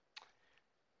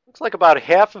 Looks like about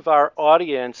half of our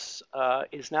audience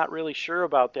is not really sure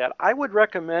about that. I would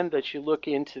recommend that you look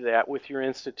into that with your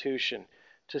institution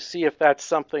to see if that's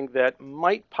something that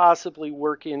might possibly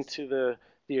work into the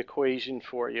equation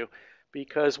for you.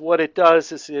 Because what it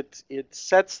does is it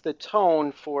sets the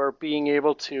tone for being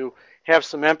able to have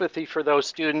some empathy for those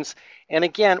students. And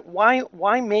again,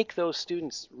 why make those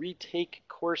students retake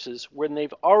courses when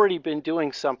they've already been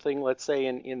doing something, let's say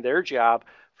in their job,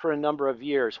 for a number of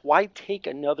years? Why take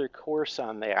another course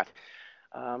on that?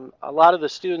 A lot of the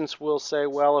students will say,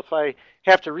 well, if I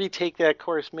have to retake that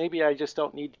course, maybe I just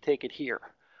don't need to take it here.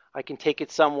 I can take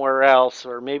it somewhere else,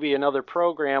 or maybe another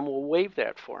program will waive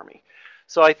that for me.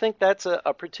 So I think that's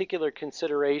a particular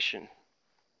consideration.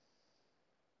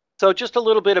 So just a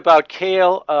little bit about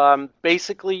CALE.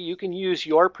 Basically, you can use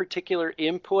your particular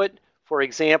input. For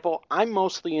example, I'm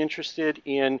mostly interested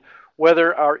in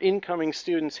whether our incoming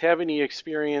students have any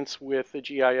experience with the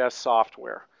GIS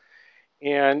software.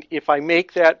 And if I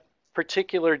make that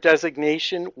particular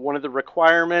designation one of the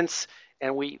requirements,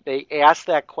 and they ask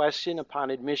that question upon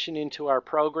admission into our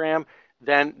program,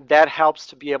 then that helps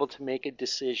to be able to make a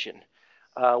decision.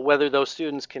 Whether those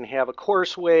students can have a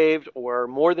course waived or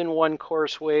more than one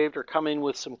course waived or come in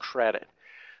with some credit.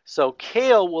 So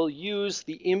CALE will use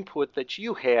the input that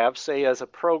you have, say as a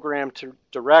program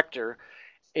director,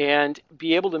 and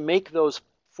be able to make those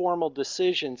formal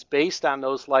decisions based on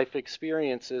those life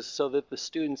experiences so that the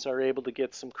students are able to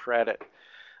get some credit.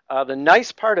 The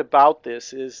nice part about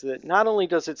this is that not only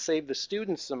does it save the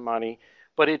students some money,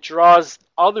 but it draws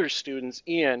other students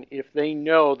in if they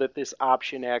know that this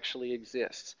option actually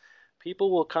exists.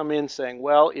 People will come in saying,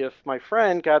 well, if my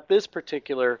friend got this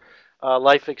particular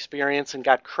life experience and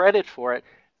got credit for it,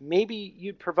 maybe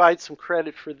you'd provide some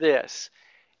credit for this.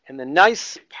 And the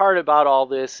nice part about all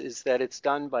this is that it's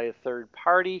done by a third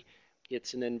party.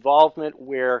 It's an involvement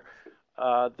where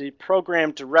the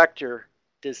program director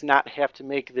does not have to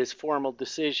make this formal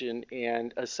decision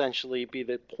and essentially be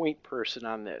the point person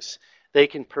on this. They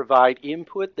can provide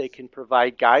input, they can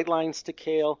provide guidelines to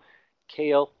CALE.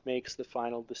 CALE makes the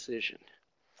final decision.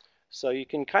 So you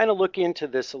can kind of look into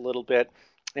this a little bit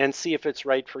and see if it's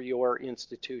right for your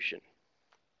institution.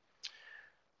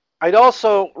 I'd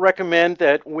also recommend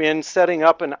that when setting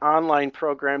up an online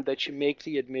program that you make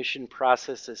the admission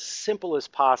process as simple as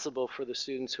possible for the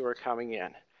students who are coming in.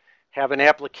 Have an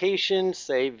application,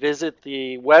 say visit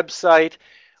the website.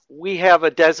 We have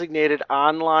a designated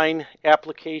online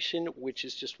application, which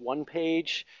is just one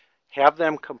page. Have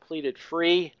them complete it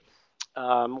free.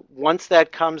 Once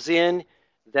that comes in,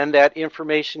 then that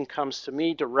information comes to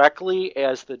me directly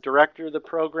as the director of the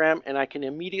program, and I can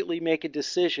immediately make a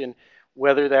decision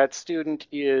whether that student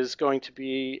is going to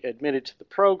be admitted to the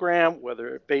program,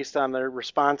 whether based on their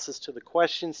responses to the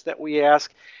questions that we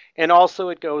ask, and also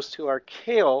it goes to our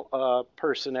CALE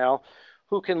personnel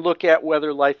who can look at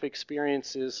whether life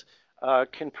experiences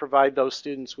can provide those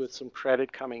students with some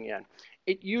credit coming in.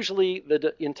 Usually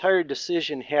the entire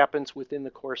decision happens within the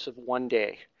course of one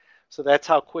day. So that's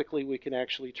how quickly we can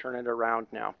actually turn it around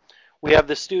now. We have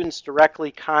the students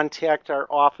directly contact our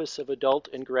Office of Adult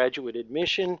and Graduate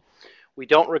Admission. We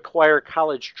don't require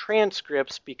college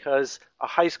transcripts because a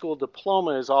high school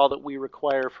diploma is all that we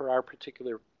require for our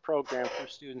particular program for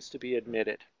students to be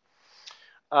admitted.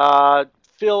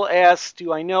 Phil asks,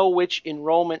 do I know which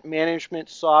enrollment management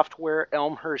software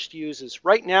Elmhurst uses?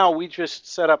 Right now, we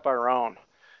just set up our own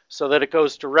so that it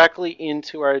goes directly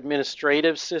into our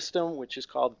administrative system, which is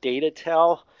called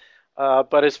DataTel.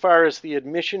 But as far as the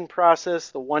admission process,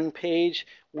 the one page,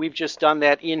 we've just done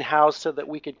that in-house so that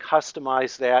we could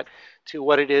customize that to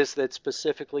what it is that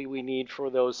specifically we need for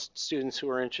those students who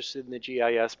are interested in the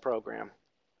GIS program.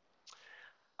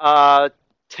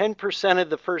 10% of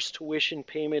the first tuition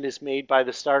payment is made by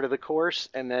the start of the course,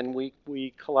 and then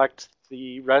we collect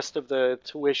the rest of the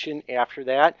tuition after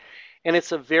that. And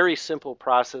it's a very simple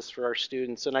process for our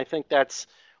students, and I think that's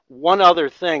one other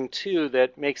thing too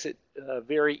that makes it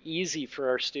very easy for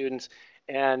our students,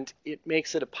 and it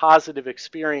makes it a positive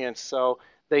experience so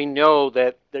they know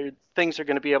that things are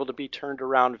going to be able to be turned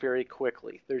around very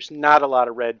quickly. There's not a lot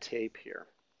of red tape here.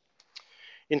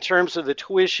 In terms of the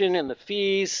tuition and the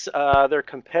fees, they're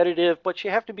competitive, but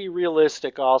you have to be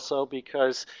realistic also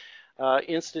because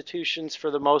institutions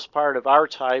for the most part of our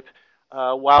type,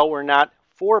 while we're not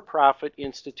for-profit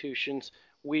institutions,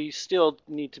 we still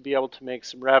need to be able to make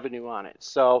some revenue on it.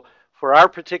 So for our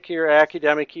particular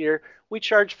academic year, we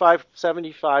charge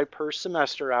 $5.75 per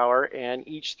semester hour, and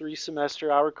each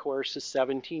 3-semester hour course is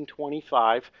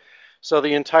 $17.25. So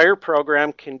the entire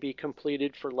program can be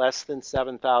completed for less than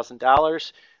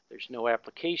 $7,000. There's no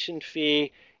application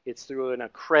fee. It's through an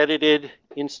accredited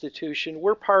institution.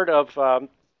 We're part of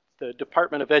the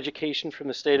Department of Education from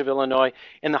the state of Illinois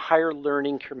and the Higher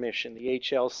Learning Commission, the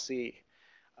HLC.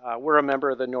 We're a member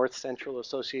of the North Central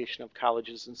Association of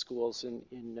Colleges and Schools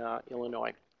in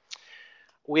Illinois.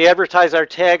 We advertise our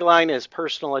tagline as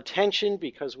personal attention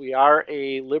because we are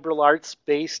a liberal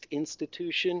arts-based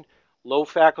institution, low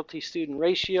faculty-student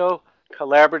ratio,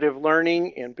 collaborative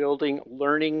learning, and building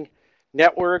learning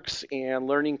networks and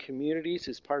learning communities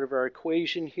is part of our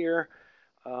equation here.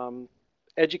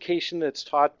 Education that's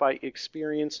taught by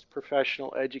experienced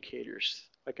professional educators.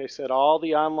 Like I said, all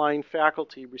the online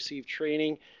faculty receive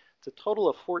training. It's a total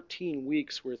of 14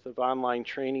 weeks worth of online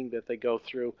training that they go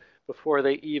through before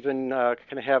they even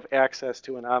can have access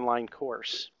to an online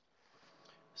course.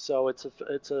 So it's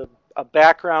a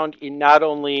background in not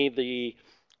only the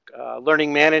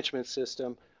learning management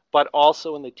system, but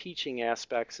also in the teaching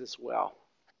aspects as well.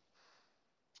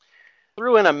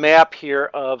 Threw in a map here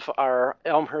of our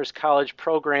Elmhurst College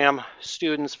program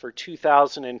students for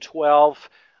 2012.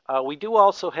 We do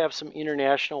also have some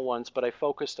international ones, but I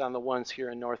focused on the ones here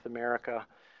in North America.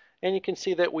 And you can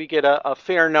see that we get a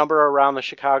fair number around the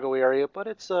Chicago area, but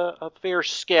it's a fair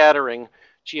scattering,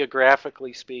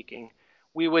 geographically speaking.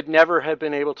 We would never have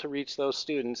been able to reach those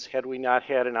students had we not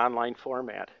had an online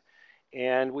format.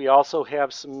 And we also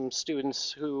have some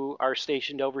students who are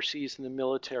stationed overseas in the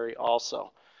military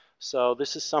also. So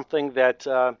this is something that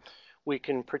we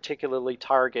can particularly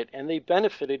target, and they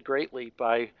benefited greatly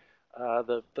by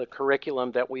the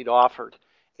curriculum that we'd offered,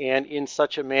 and in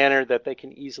such a manner that they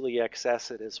can easily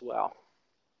access it as well.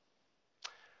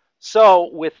 So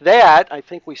with that, I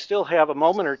think we still have a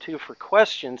moment or two for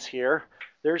questions here.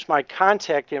 There's my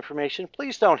contact information.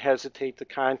 Please don't hesitate to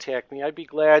contact me. I'd be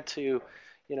glad to,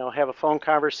 have a phone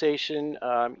conversation,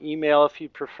 email if you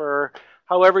prefer.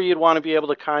 However you'd want to be able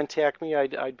to contact me,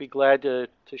 I'd be glad to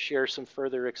share some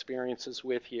further experiences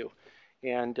with you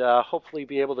and hopefully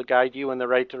be able to guide you in the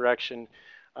right direction.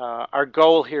 Our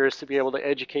goal here is to be able to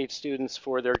educate students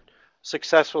for their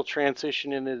successful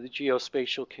transition into the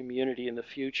geospatial community in the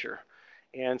future.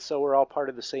 And so we're all part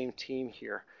of the same team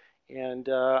here. And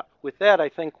with that, I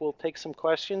think we'll take some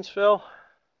questions, Phil.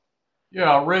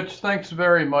 Yeah, Rich, thanks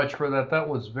very much for that. That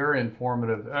was very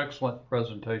informative. Excellent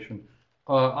presentation.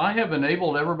 I have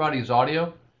enabled everybody's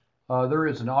audio. There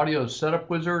is an audio setup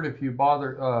wizard. If you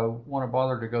want to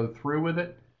bother to go through with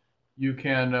it, you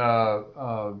can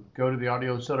go to the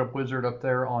audio setup wizard up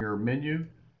there on your menu.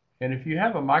 And if you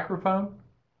have a microphone,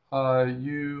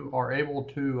 you are able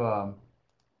to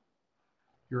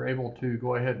you're able to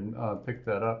go ahead and pick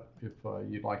that up if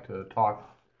you'd like to talk,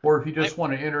 or if you just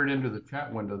want to enter it into the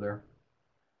chat window there.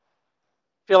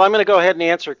 Phil, I'm going to go ahead and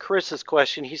answer Chris's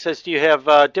question. He says, do you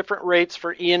have different rates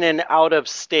for in and out of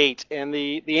state? And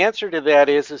the answer to that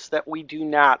is that we do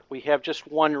not. We have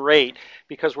just one rate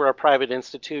because we're a private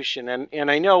institution. And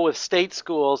I know with state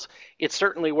schools, it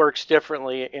certainly works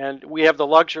differently. And we have the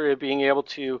luxury of being able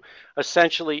to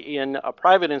essentially in a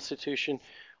private institution,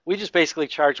 we just basically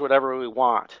charge whatever we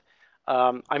want.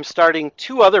 I'm starting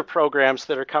 2 other programs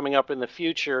that are coming up in the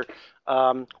future.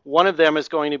 One of them is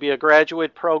going to be a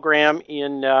graduate program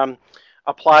in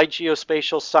applied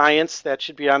geospatial science. That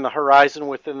should be on the horizon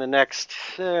within the next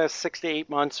 6 to 8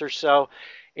 months or so.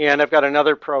 And I've got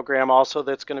another program also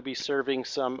that's going to be serving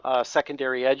some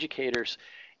secondary educators.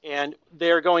 And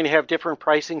they're going to have different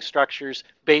pricing structures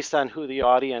based on who the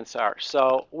audience are.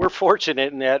 So we're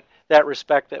fortunate in that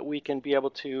respect that we can be able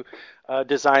to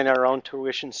design our own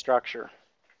tuition structure.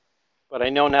 But I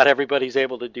know not everybody's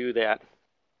able to do that.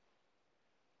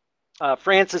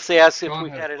 Francis asked if we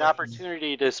had an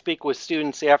opportunity to speak with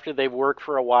students after they've worked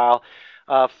for a while.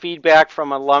 Feedback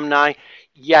from alumni,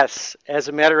 yes. As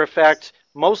a matter of fact,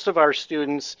 most of our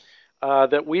students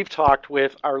that we've talked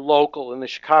with are local in the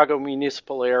Chicago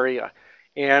municipal area.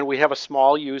 And we have a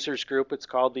small users group. It's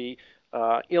called the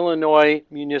Illinois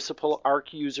Municipal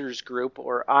ARC Users Group,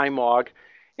 or IMOG.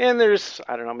 And there's,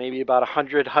 I don't know, maybe about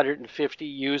 100, 150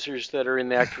 users that are in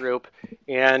that group.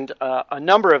 And a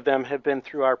number of them have been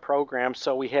through our program,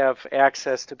 so we have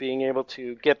access to being able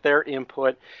to get their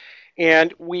input.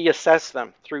 And we assess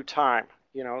them through time,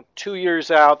 2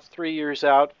 years out, 3 years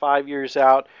out, 5 years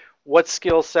out. What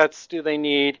skill sets do they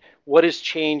need? What is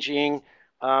changing?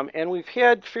 And we've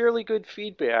had fairly good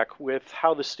feedback with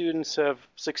how the students have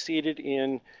succeeded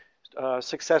in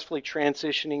successfully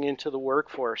transitioning into the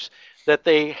workforce, that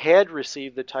they had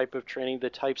received the type of training, the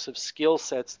types of skill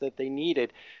sets that they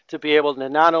needed to be able to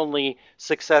not only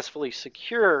successfully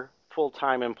secure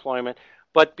full-time employment,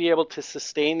 but be able to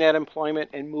sustain that employment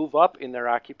and move up in their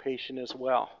occupation as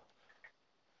well.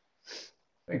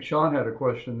 I think Sean had a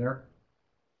question there.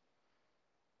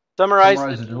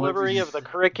 Summarize the delivery of the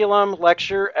curriculum,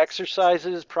 lecture,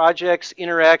 exercises, projects,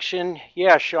 interaction.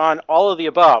 Yeah, Sean, all of the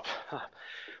above.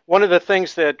 One of the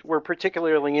things that we're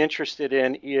particularly interested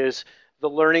in is the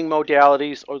learning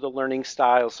modalities or the learning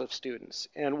styles of students.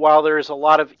 And while there is a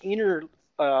lot of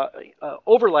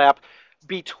overlap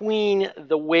between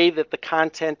the way that the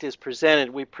content is presented,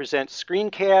 we present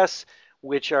screencasts,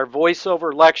 which are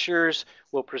voiceover lectures.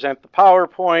 We'll present the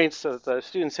PowerPoints so that the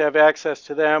students have access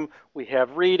to them. We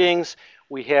have readings.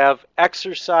 We have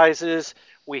exercises.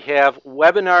 We have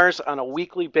webinars on a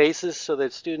weekly basis so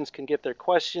that students can get their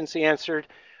questions answered.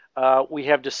 We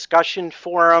have discussion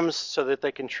forums so that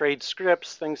they can trade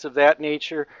scripts, things of that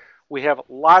nature. We have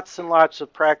lots and lots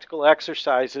of practical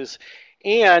exercises.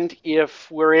 And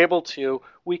if we're able to,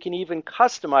 we can even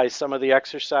customize some of the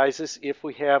exercises if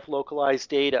we have localized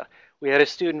data. We had a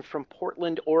student from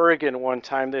Portland, Oregon one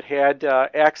time that had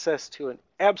access to an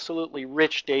absolutely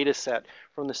rich data set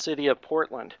from the city of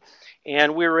Portland.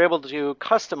 And we were able to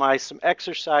customize some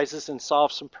exercises and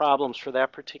solve some problems for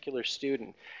that particular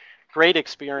student. Great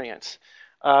experience.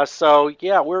 So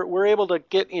yeah, we're able to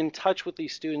get in touch with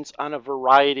these students on a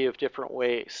variety of different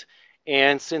ways.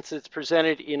 And since it's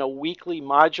presented in a weekly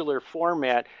modular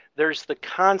format, there's the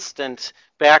constant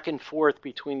back and forth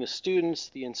between the students,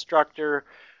 the instructor.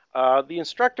 The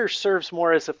instructor serves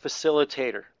more as a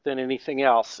facilitator than anything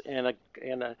else, and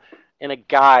a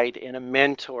guide and a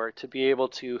mentor to be able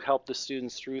to help the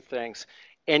students through things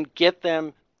and get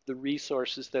them the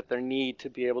resources that they need to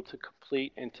be able to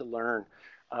complete and to learn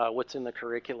what's in the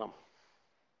curriculum.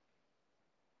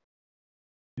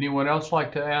 Anyone else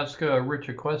like to ask Rich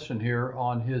a question here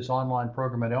on his online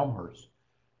program at Elmhurst?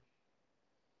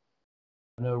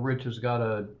 I know Rich has got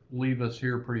to leave us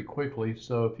here pretty quickly,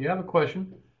 so if you have a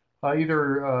question,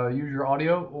 either use your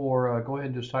audio or go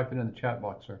ahead and just type it in the chat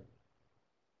box there.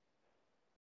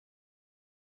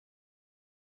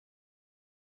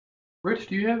 Rich,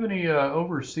 do you have any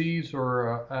overseas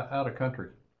or out of country?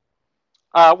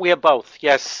 We have both,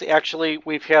 yes. Actually,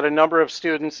 we've had a number of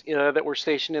students that were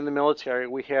stationed in the military.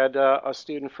 We had a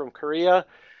student from Korea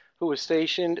who was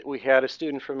stationed. We had a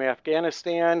student from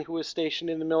Afghanistan who was stationed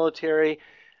in the military.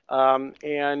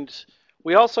 And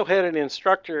we also had an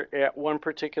instructor at one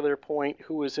particular point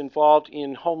who was involved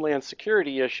in homeland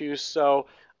security issues. So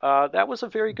that was a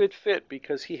very good fit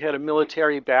because he had a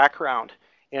military background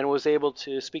and was able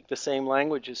to speak the same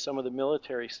language as some of the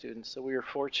military students. So we were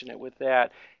fortunate with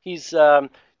that. He's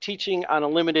teaching on a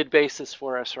limited basis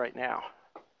for us right now.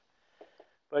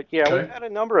 But yeah, Okay. we've had a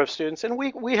number of students, and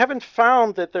we haven't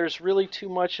found that there's really too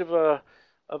much of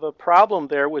a problem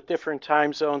there with different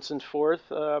time zones and forth,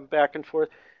 back and forth.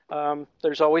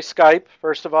 There's always Skype,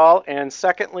 first of all, and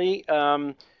secondly,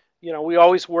 you know, we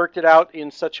always worked it out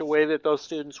in such a way that those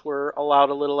students were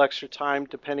allowed a little extra time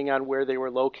depending on where they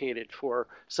were located for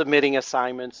submitting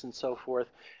assignments and so forth.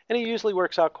 And it usually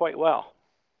works out quite well.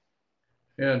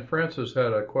 And Francis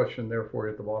had a question there for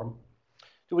you at the bottom.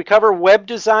 Do we cover web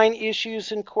design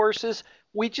issues in courses?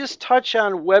 We just touch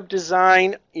on web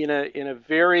design in a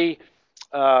very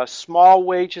small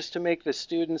way just to make the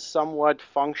students somewhat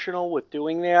functional with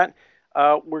doing that.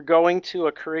 We're going to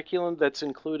a curriculum that's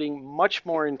including much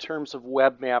more in terms of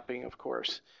web mapping, of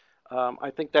course. I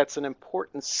think that's an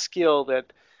important skill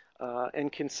that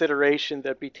and consideration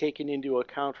that be taken into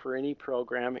account for any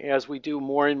program as we do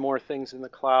more and more things in the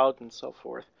cloud and so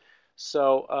forth.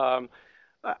 So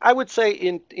I would say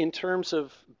in terms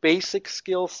of basic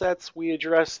skill sets, we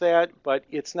address that, but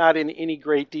it's not in any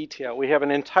great detail. We have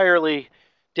an entirely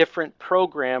different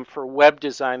program for web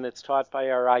design that's taught by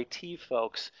our IT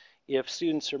folks if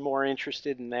students are more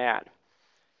interested in that.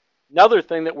 Another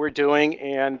thing that we're doing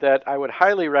and that I would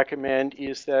highly recommend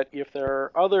is that if there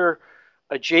are other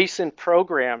adjacent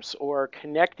programs or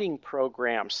connecting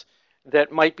programs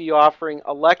that might be offering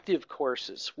elective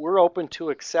courses, we're open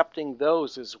to accepting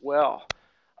those as well.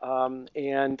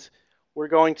 And we're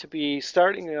going to be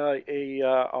starting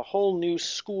a whole new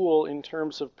school in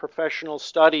terms of professional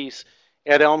studies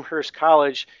at Elmhurst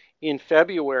College in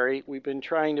February. We've been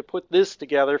trying to put this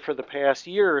together for the past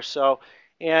year or so,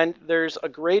 and there's a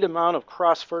great amount of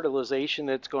cross-fertilization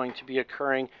that's going to be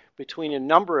occurring between a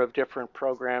number of different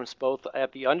programs, both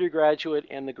at the undergraduate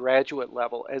and the graduate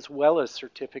level, as well as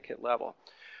certificate level.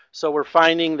 So we're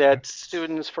finding that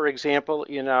students, for example,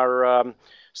 in our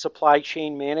supply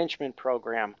chain management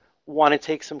program want to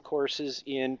take some courses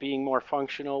in being more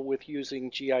functional with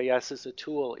using GIS as a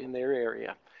tool in their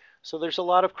area. So there's a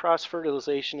lot of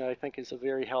cross-fertilization that I think is a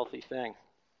very healthy thing.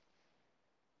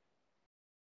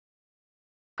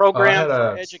 Program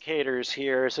for educators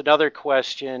here is another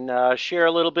question. Share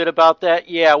a little bit about that.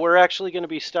 Yeah, we're actually going to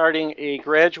be starting a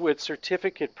graduate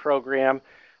certificate program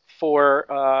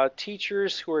for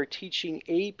teachers who are teaching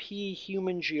AP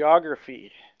Human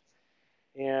Geography.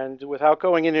 And without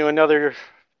going into another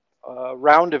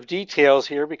round of details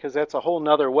here, because that's a whole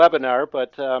nother webinar,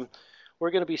 but we're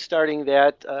going to be starting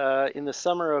that in the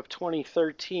summer of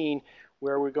 2013,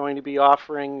 where we're going to be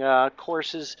offering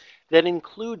courses that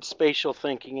include spatial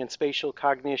thinking and spatial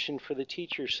cognition for the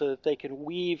teachers so that they can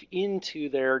weave into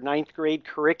their 9th grade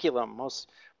curriculum.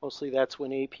 Mostly that's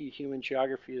when AP Human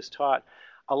Geography is taught,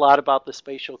 a lot about the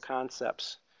spatial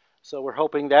concepts. So we're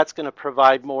hoping that's going to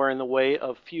provide more in the way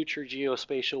of future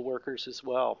geospatial workers as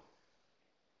well.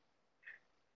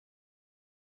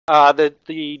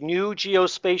 The new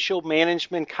geospatial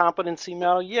management competency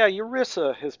model, yeah,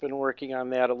 ERISA has been working on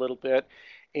that a little bit,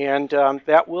 and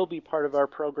that will be part of our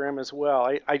program as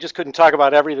well. I just couldn't talk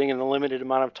about everything in the limited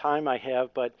amount of time I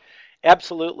have, but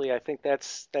absolutely, I think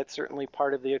that's certainly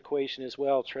part of the equation as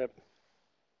well, Trip.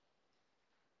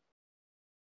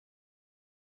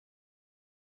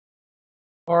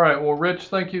 All right. Well, Rich,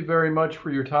 thank you very much for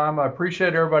your time. I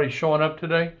appreciate everybody showing up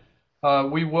today.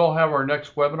 We will have our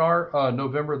next webinar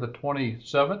November the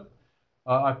 27th.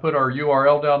 I put our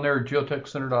URL down there at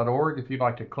geotechcenter.org. If you'd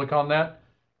like to click on that,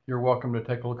 you're welcome to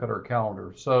take a look at our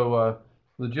calendar. So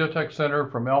for the GeoTech Center,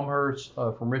 from Elmhurst,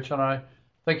 from Rich and I,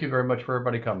 thank you very much for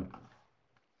everybody coming.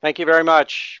 Thank you very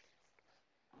much.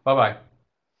 Bye-bye.